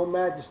form, no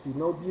majesty,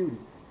 no beauty?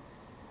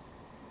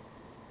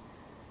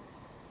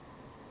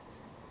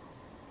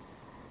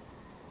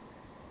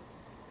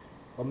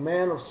 A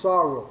man of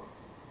sorrow,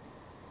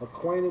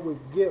 acquainted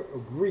with guilt or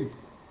grief.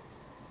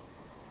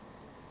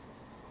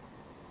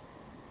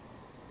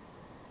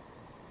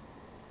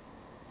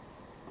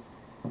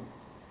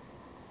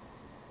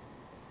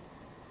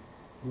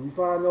 Do we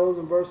find those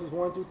in verses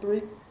 1 through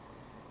 3?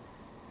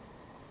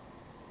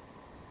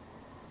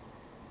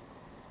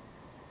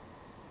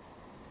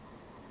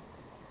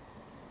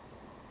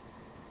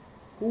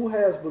 Who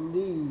has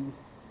believed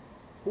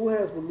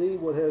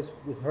what has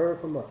been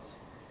heard from us?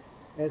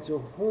 And to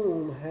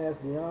whom has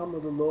the arm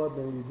of the Lord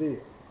been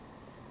revealed?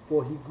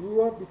 For he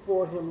grew up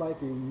before him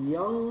like a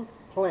young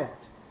plant,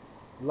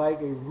 like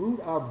a root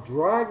of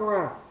dry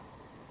ground.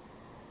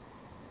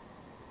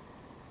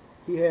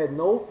 He had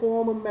no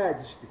form of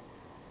majesty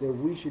that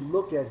we should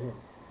look at him.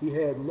 He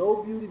had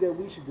no beauty that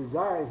we should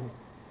desire him.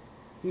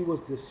 He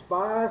was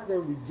despised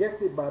and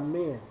rejected by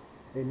men,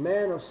 a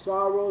man of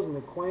sorrows and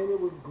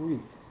acquainted with grief,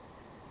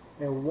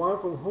 and one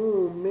from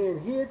whom men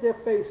hid their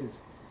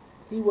faces.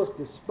 He was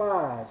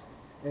despised,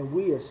 and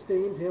we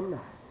esteemed him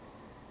not.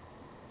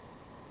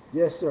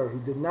 Yes, sir. He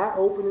did not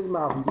open his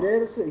mouth.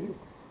 He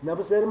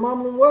never said a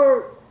mumbling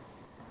word.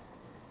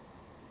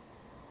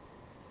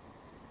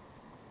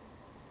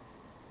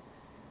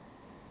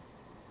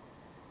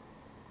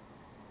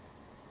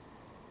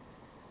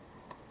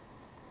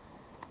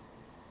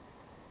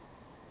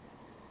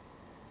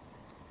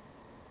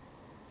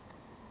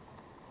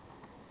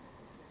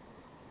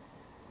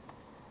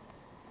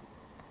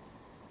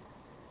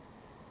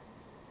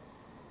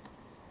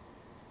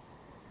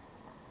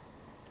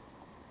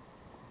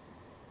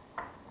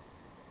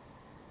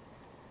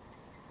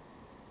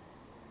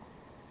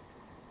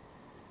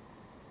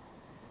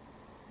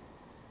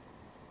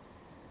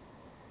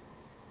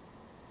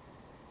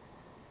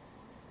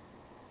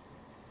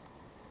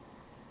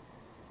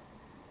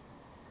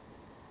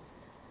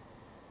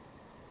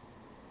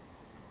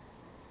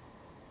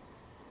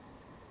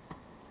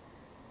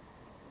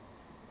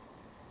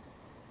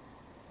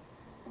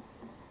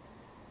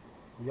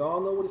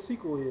 Y'all know what a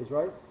sequel is,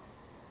 right?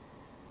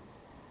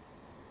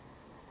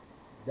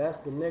 That's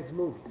the next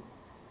movie.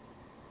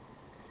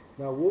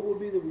 Now, what will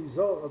be the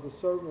result of the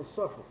servant of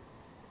suffering?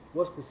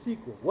 What's the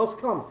sequel? What's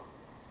coming?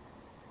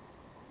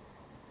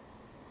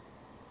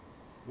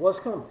 What's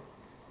coming?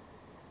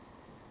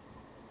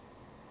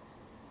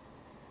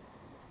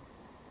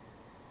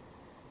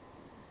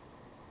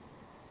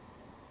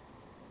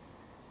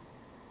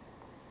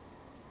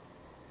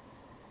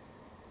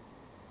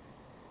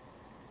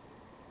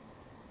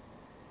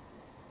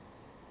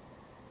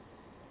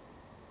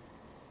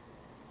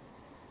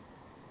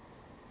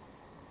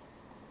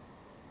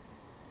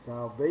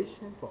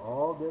 salvation for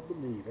all that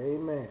believe.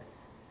 Amen.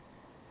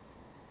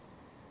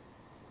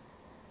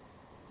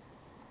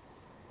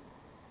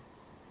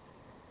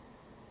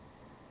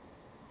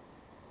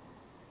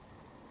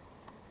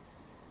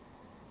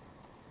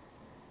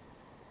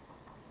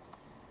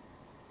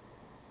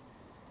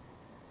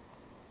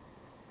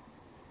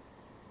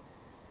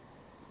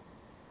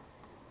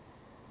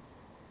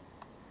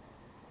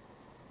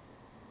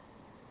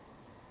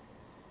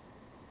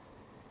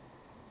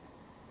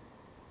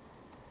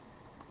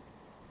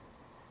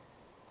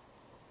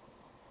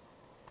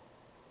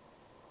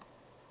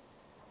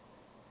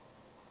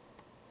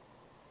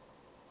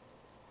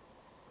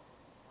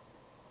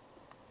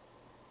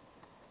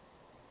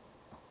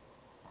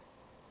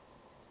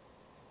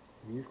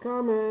 He's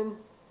coming.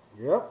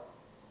 Yep.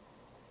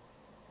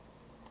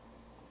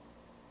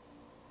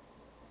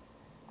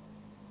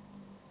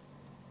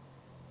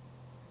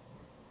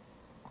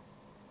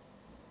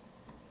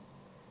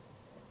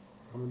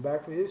 Coming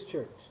back for his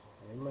church.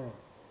 Amen.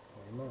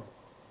 Amen.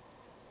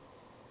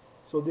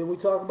 So then we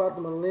talk about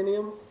the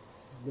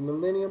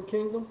millennium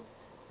kingdom,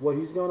 what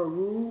he's going to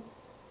rule.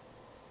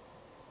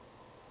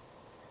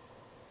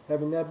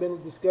 Having that been a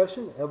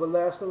discussion,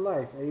 everlasting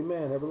life.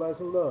 Amen.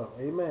 Everlasting love.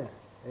 Amen.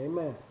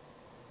 Amen.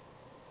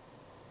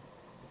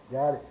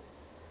 Got it.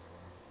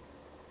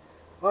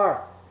 All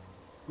right.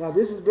 Now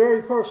this is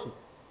very personal.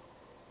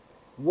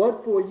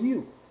 What for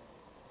you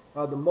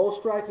are the most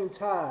striking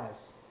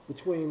ties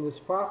between this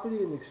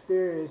prophecy and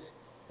experience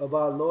of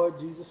our Lord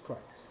Jesus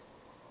Christ?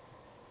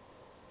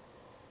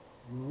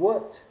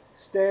 What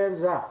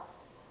stands out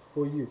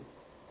for you?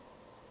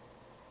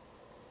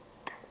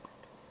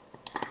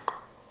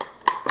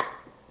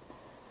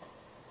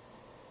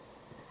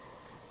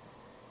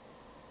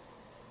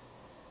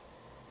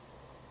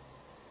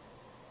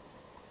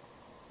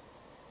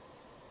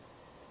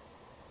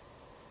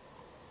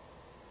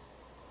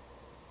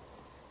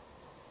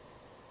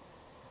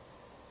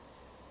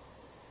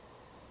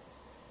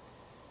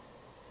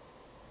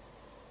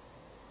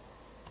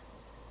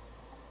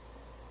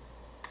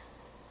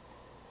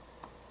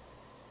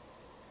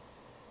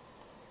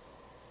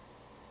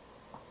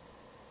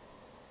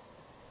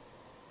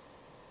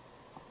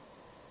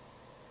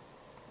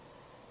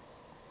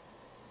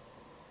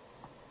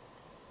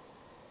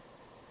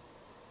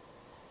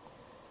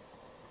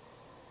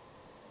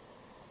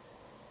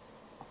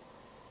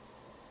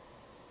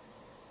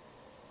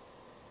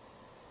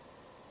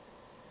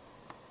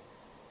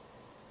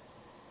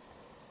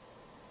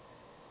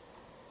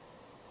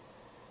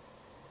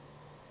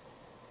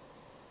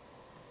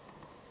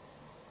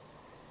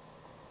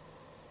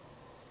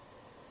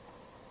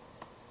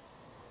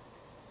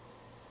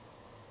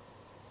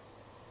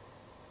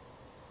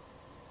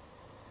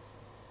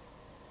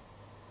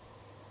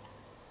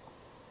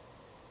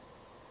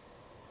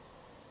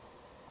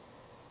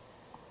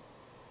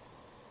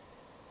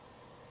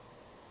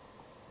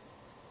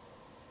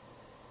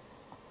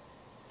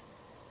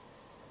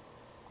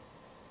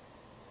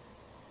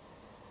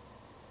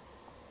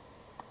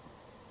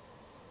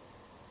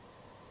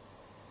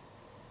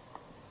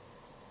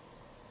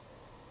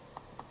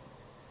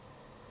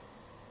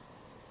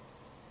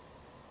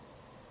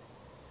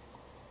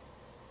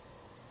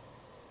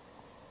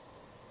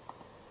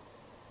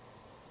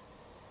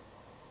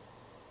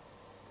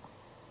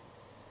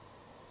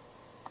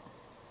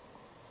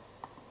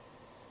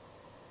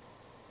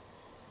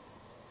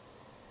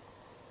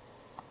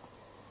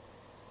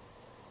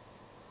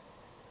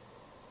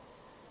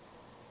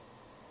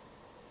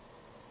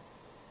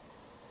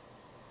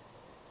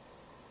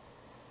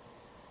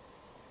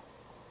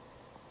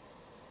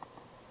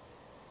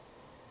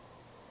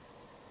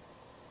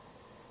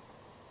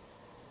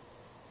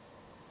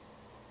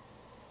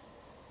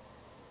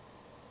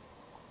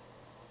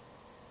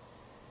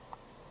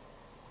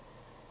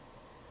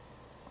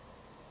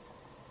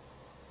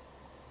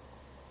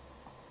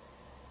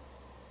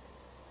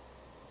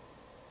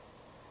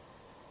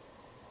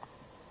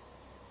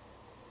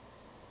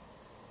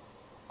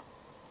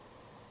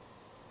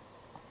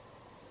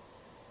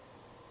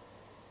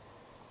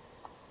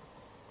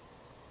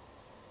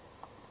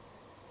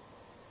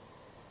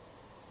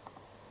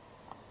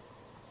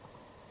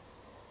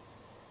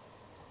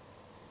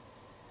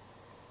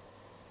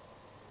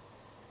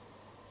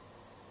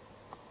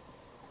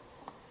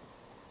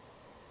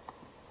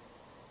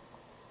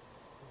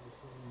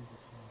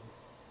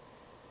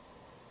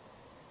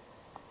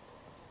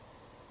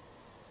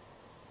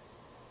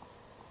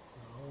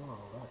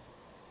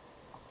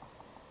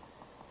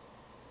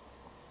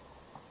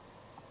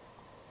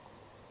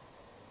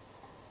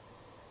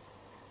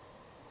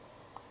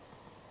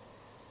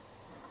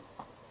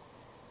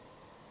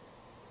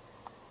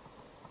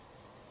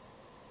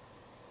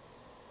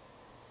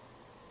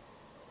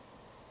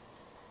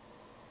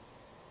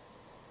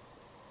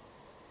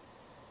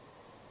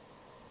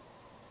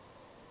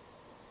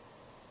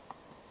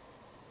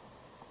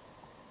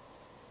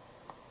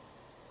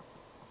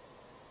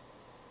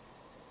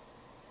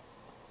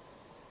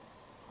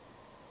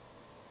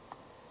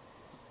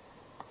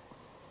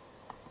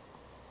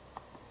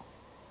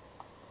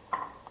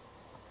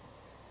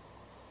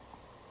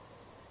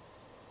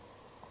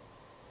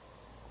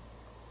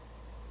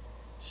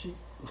 She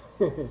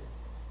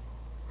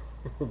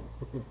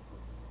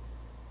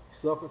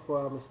suffered for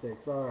our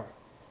mistakes. All right.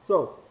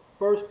 So,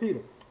 1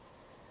 Peter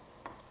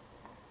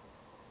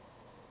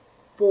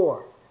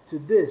 4. To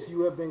this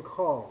you have been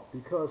called,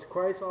 because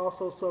Christ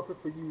also suffered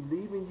for you,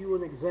 leaving you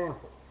an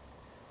example,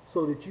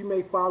 so that you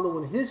may follow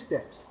in his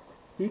steps.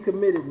 He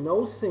committed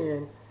no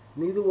sin,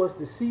 neither was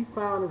deceit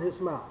found in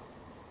his mouth.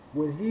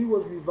 When he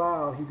was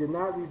reviled, he did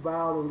not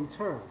revile in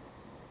return.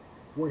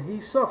 When he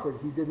suffered,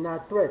 he did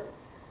not threaten,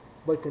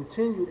 but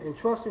continued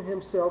entrusting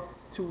himself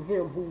to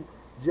him who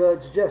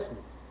judged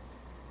justly.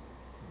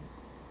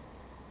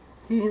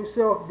 He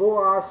himself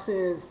bore our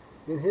sins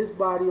in his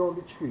body on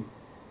the tree,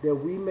 that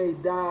we may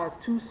die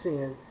to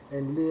sin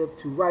and live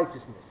to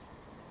righteousness.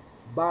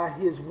 By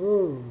his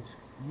wounds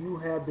you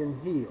have been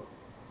healed,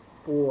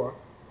 for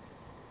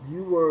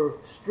you were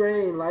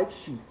straying like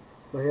sheep,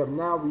 but have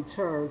now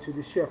returned to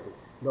the shepherd,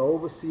 the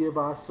overseer of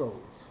our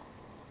souls.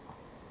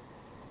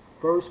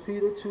 1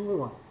 Peter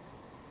 2:1.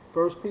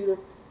 1 Peter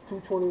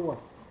 2:21.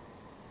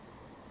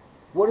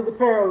 What are the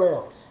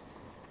parallels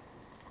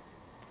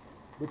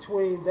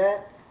between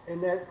that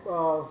and that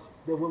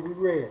what we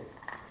read?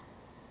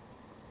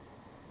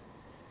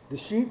 The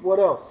sheep, what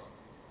else?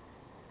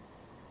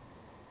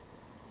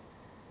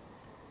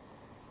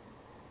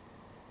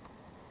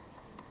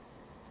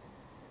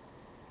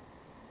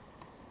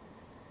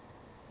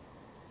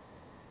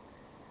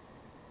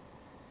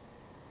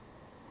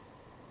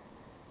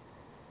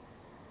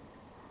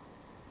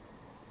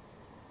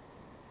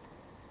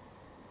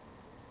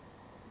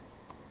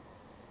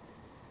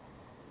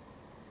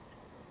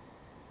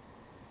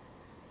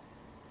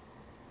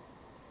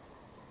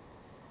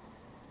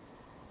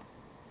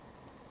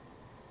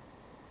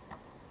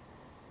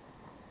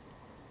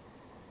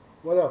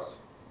 What else?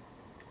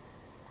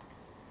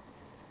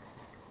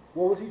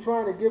 What was he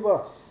trying to give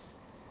us?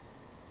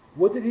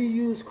 What did he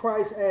use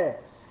Christ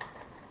as?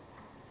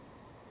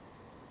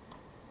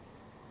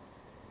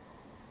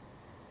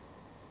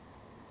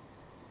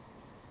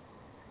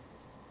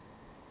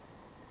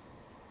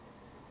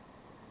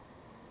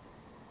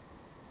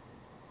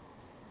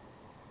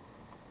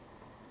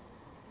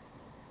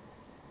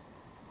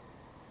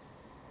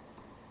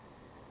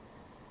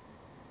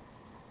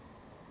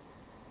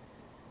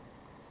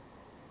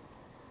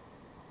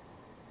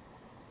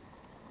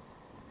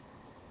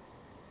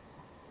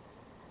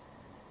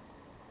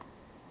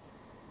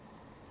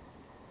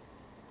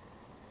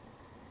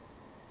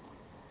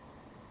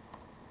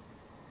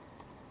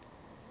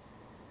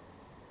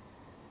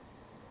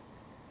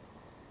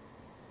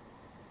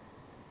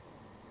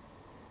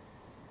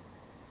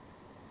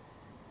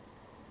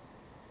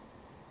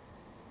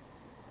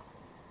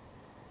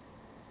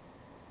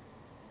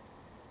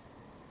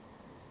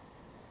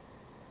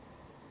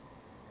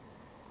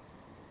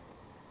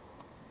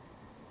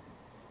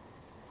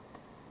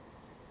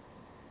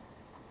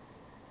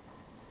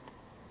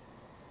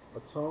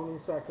 Atoning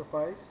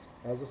sacrifice,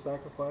 as a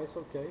sacrifice,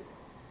 okay.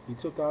 He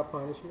took our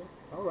punishment.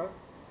 All right,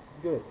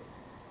 good.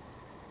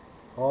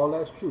 All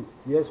that's true.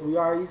 Yes, we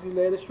are easily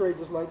led astray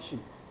just like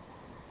sheep.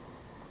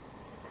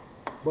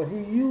 But he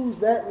used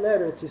that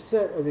letter to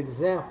set an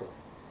example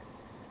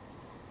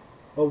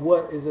of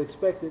what is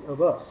expected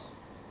of us.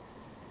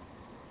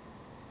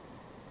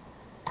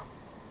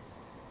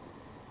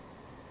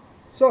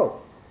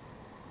 So,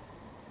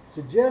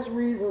 suggest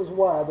reasons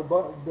why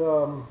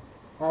the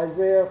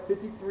Isaiah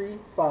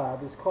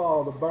 53:5 is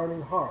called the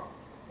burning heart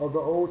of the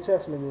Old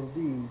Testament,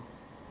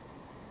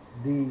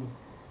 indeed,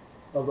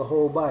 of the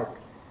whole Bible.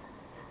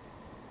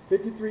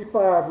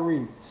 53:5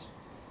 reads,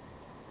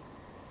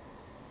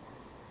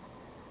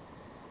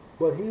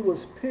 "But he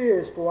was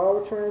pierced for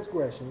our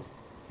transgressions,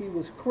 he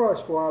was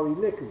crushed for our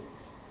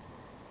iniquities.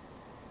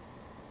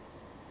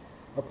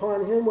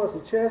 Upon him was the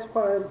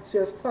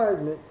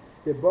chastisement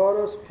that brought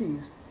us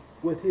peace,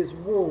 with his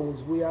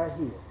wounds we are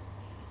healed."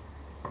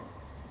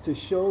 To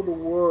show the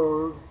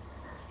word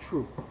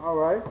true. All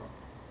right?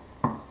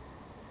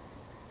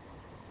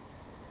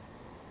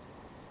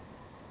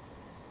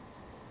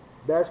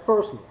 That's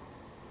personal.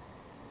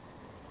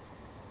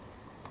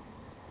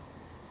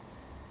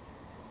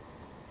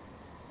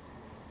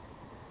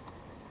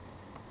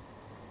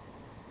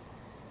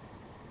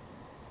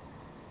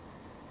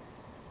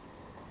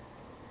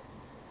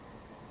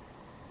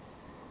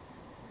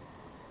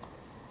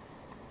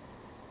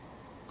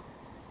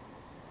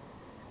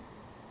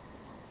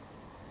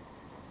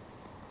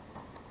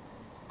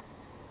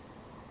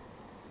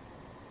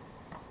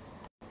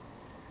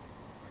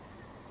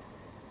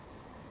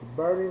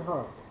 The burning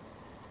heart.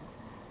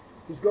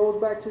 This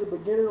goes back to the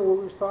beginning of what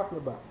we were talking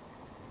about.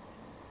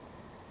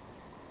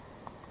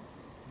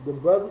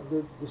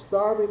 The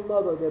starving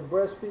mother that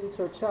breastfeeds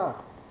her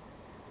child.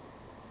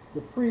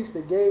 The priest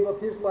that gave up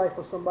his life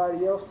for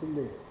somebody else to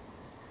live.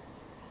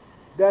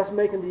 That's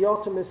making the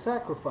ultimate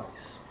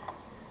sacrifice.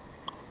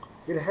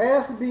 It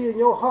has to be in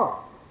your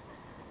heart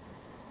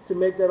to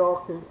make that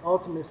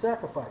ultimate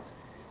sacrifice.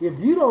 If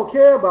you don't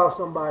care about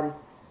somebody,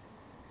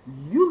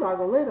 you're not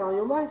going to lay down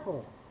your life for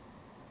them.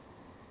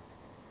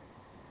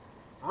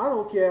 I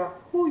don't care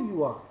who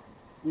you are.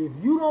 If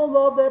you don't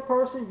love that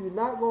person, you're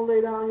not going to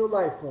lay down your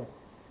life for them.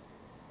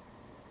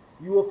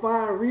 You will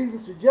find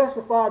reasons to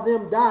justify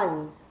them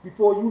dying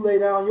before you lay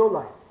down your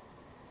life.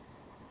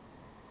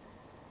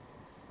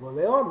 Well,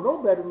 they ought to know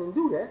better than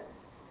do that.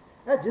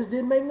 That just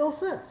didn't make no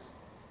sense.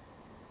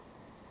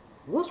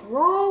 What's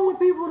wrong with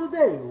people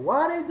today?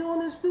 Why are they doing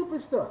this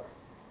stupid stuff?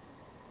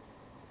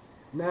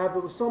 Now, if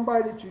it was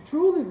somebody that you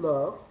truly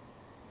love,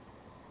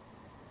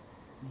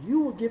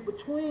 you would get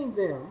between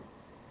them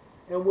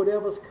and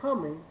whatever's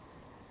coming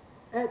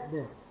at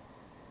them.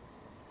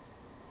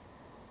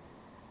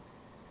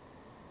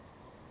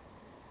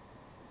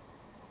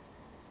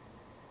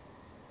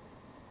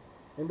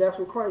 And that's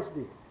what Christ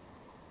did.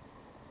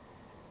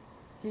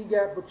 He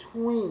got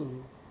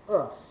between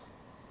us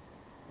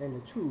and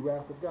the true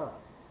wrath of God.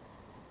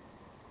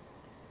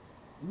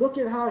 Look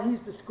at how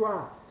he's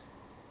described.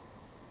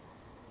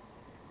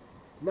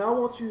 Now I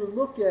want you to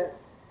look at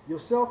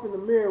yourself in the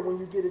mirror when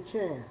you get a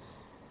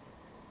chance.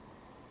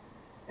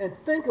 And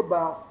think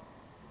about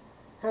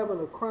having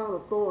a crown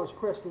of thorns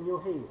pressed in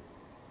your head.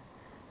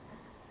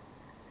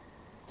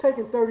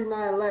 Taking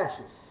 39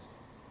 lashes.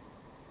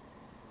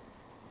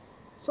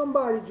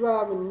 Somebody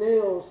driving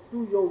nails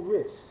through your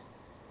wrist.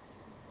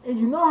 And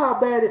you know how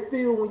bad it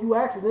feels when you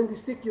accidentally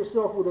stick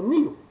yourself with a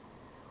needle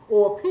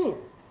or a pin.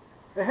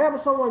 And having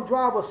someone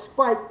drive a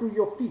spike through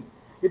your feet.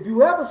 If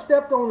you ever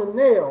stepped on a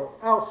nail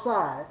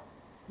outside,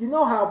 you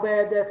know how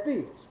bad that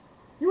feels.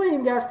 You ain't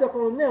even got to step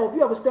on a nail if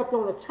you ever stepped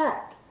on a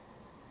tack.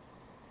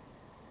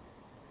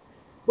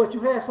 But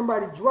you had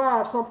somebody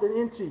drive something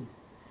into you.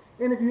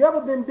 And if you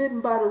ever been bitten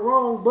by the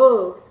wrong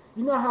bug,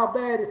 you know how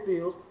bad it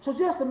feels. So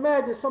just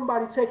imagine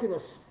somebody taking a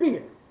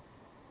spear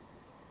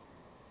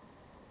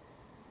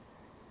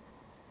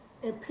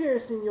and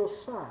piercing your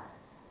side.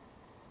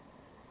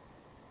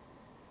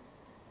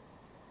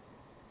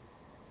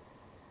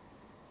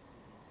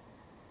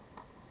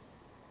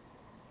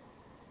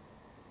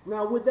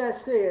 Now, with that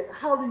said,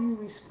 how do you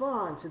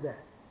respond to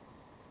that?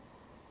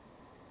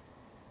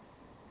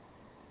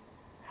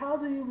 How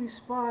do you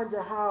respond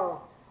to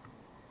how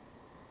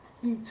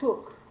he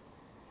took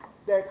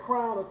that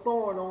crown of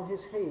thorn on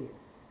his head?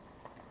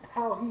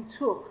 How he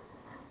took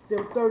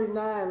them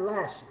 39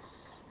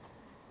 lashes?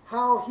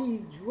 How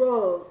he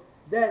drug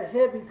that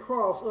heavy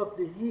cross up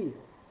the hill?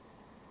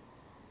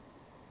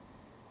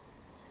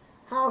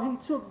 How he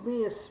took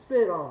being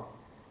spit on?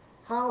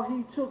 How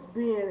he took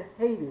being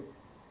hated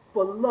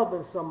for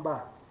loving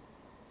somebody?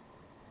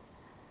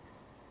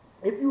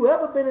 If you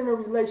ever been in a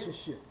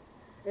relationship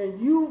and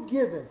you've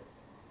given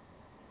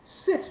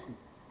 60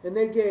 and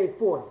they gave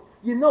 40,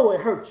 you know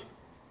it hurt you.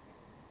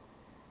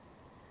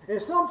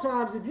 And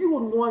sometimes if you were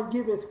the one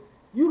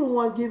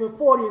giving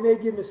 40 and they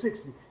giving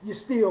 60, you're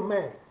still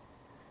mad.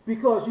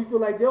 Because you feel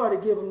like they ought to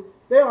give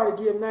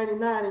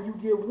 99 and you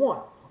give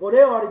 1. Or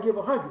they ought to give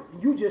 100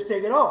 and you just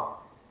take it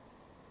all.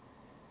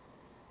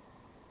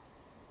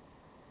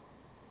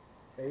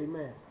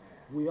 Amen.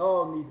 We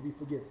all need to be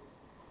forgiven.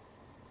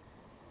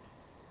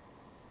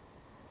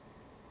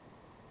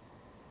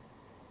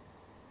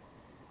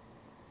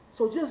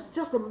 So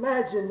just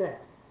imagine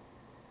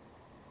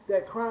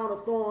that crown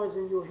of thorns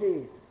in your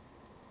head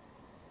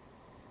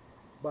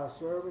by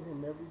serving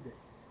him every day.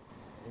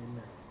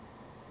 Amen.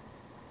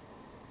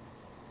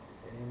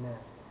 Amen.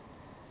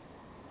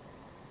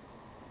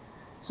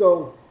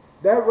 So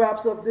that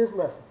wraps up this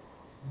lesson.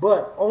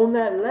 But on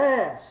that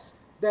last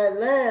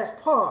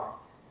part,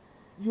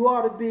 you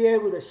ought to be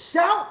able to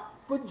shout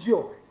for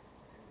joy.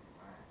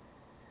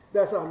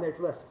 That's our next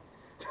lesson.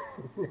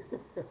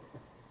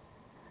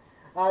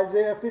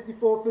 Isaiah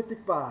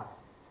 54:55.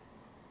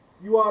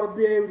 You ought to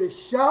be able to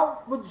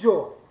shout for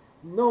joy,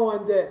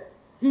 knowing that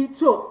he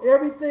took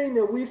everything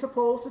that we're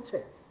supposed to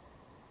take.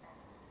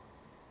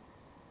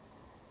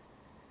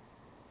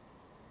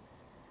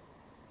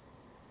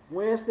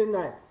 Wednesday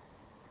night,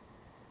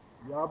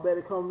 y'all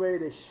better come ready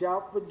to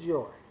shout for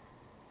joy.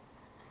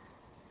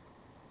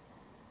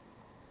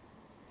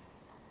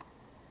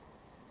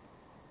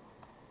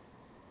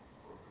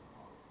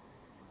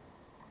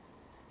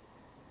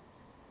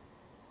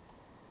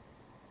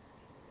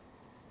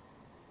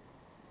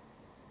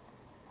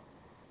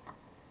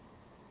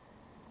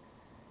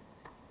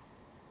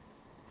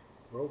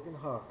 Broken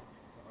heart.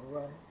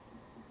 All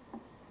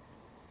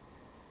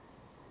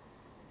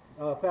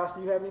right.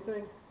 Pastor, you have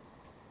anything?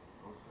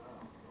 No, sir.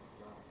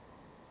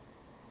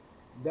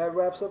 That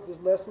wraps up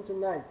this lesson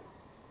tonight.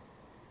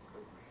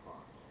 Good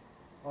response.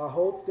 I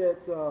hope that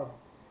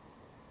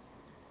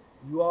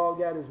you all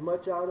got as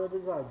much out of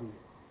it as I did.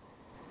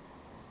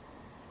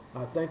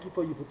 I thank you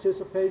for your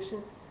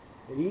participation.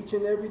 Each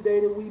and every day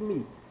that we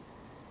meet,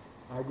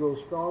 I grow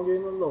stronger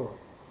in the Lord.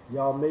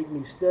 Y'all make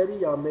me study.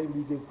 Y'all make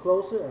me get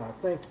closer, and I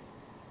thank you.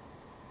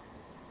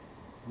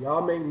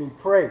 Y'all make me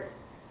pray.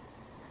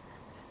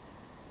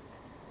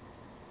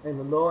 And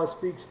the Lord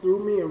speaks through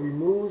me and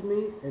removes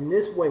me. In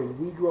this way,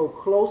 we grow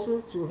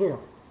closer to him.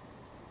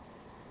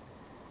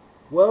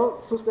 Well,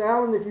 Sister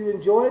Allen, if you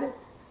enjoyed it,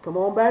 come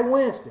on back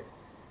Wednesday.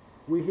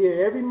 We're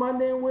here every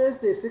Monday and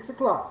Wednesday at 6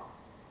 o'clock.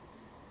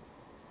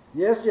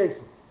 Yes,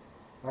 Jason.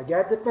 I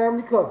got the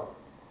family covered.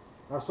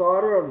 I saw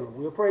it earlier.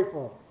 We'll pray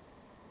for them.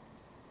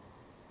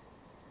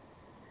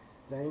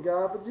 Thank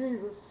God for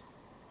Jesus.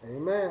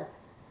 Amen.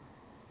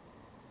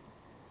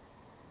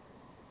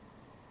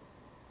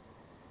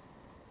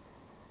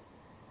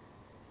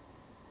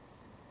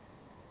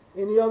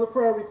 Any other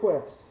prayer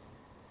requests?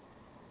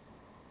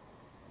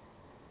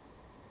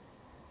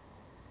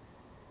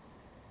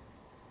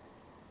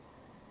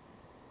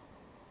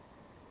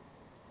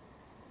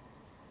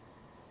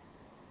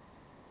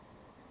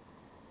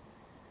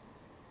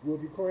 We'll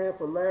be praying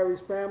for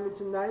Larry's family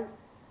tonight,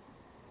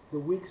 the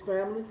Weeks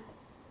family.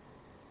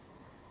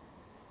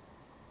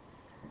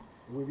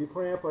 We'll be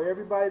praying for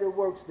everybody that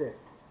works there.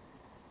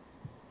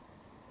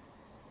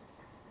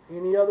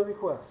 Any other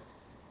requests?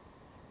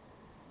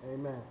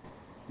 Amen.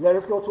 Let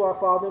us go to our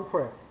Father in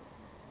prayer.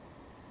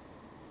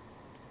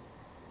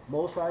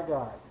 Most High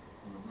God,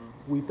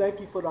 we thank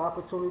you for the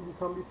opportunity to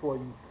come before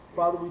you.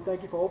 Father, we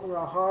thank you for opening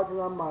our hearts and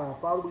our minds.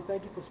 Father, we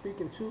thank you for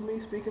speaking to me,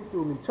 speaking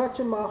through me,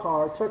 touching my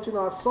heart, touching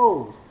our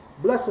souls,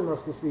 blessing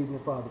us this evening,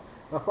 Father.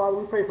 Now, Father,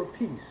 we pray for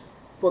peace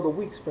for the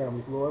Weeks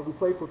family, Lord. We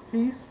pray for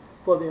peace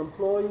for the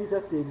employees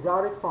at the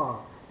Exotic Farm.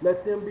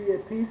 Let them be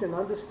at peace and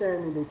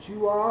understanding that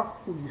you are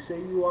who you say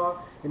you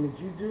are and that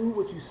you do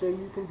what you say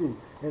you can do.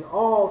 And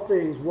all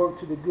things work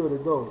to the good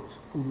of those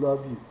who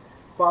love you.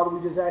 Father,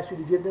 we just ask you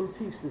to give them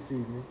peace this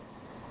evening,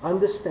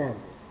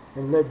 understanding,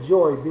 and let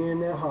joy be in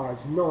their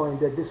hearts, knowing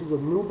that this is a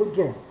new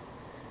beginning.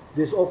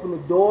 This opened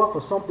the door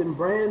for something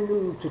brand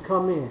new to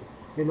come in.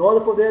 In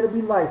order for there to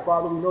be life,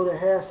 Father, we know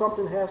that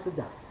something has to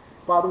die.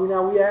 Father,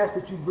 we ask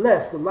that you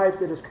bless the life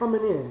that is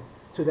coming in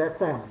to that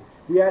family.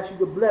 We ask you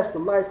to bless the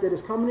life that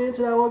is coming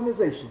into that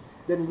organization,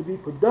 that it will be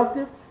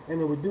productive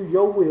and it will do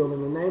your will.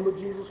 In the name of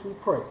Jesus we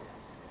pray.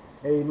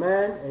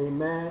 Amen,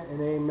 amen,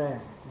 and amen.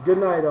 Good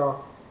night,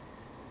 all.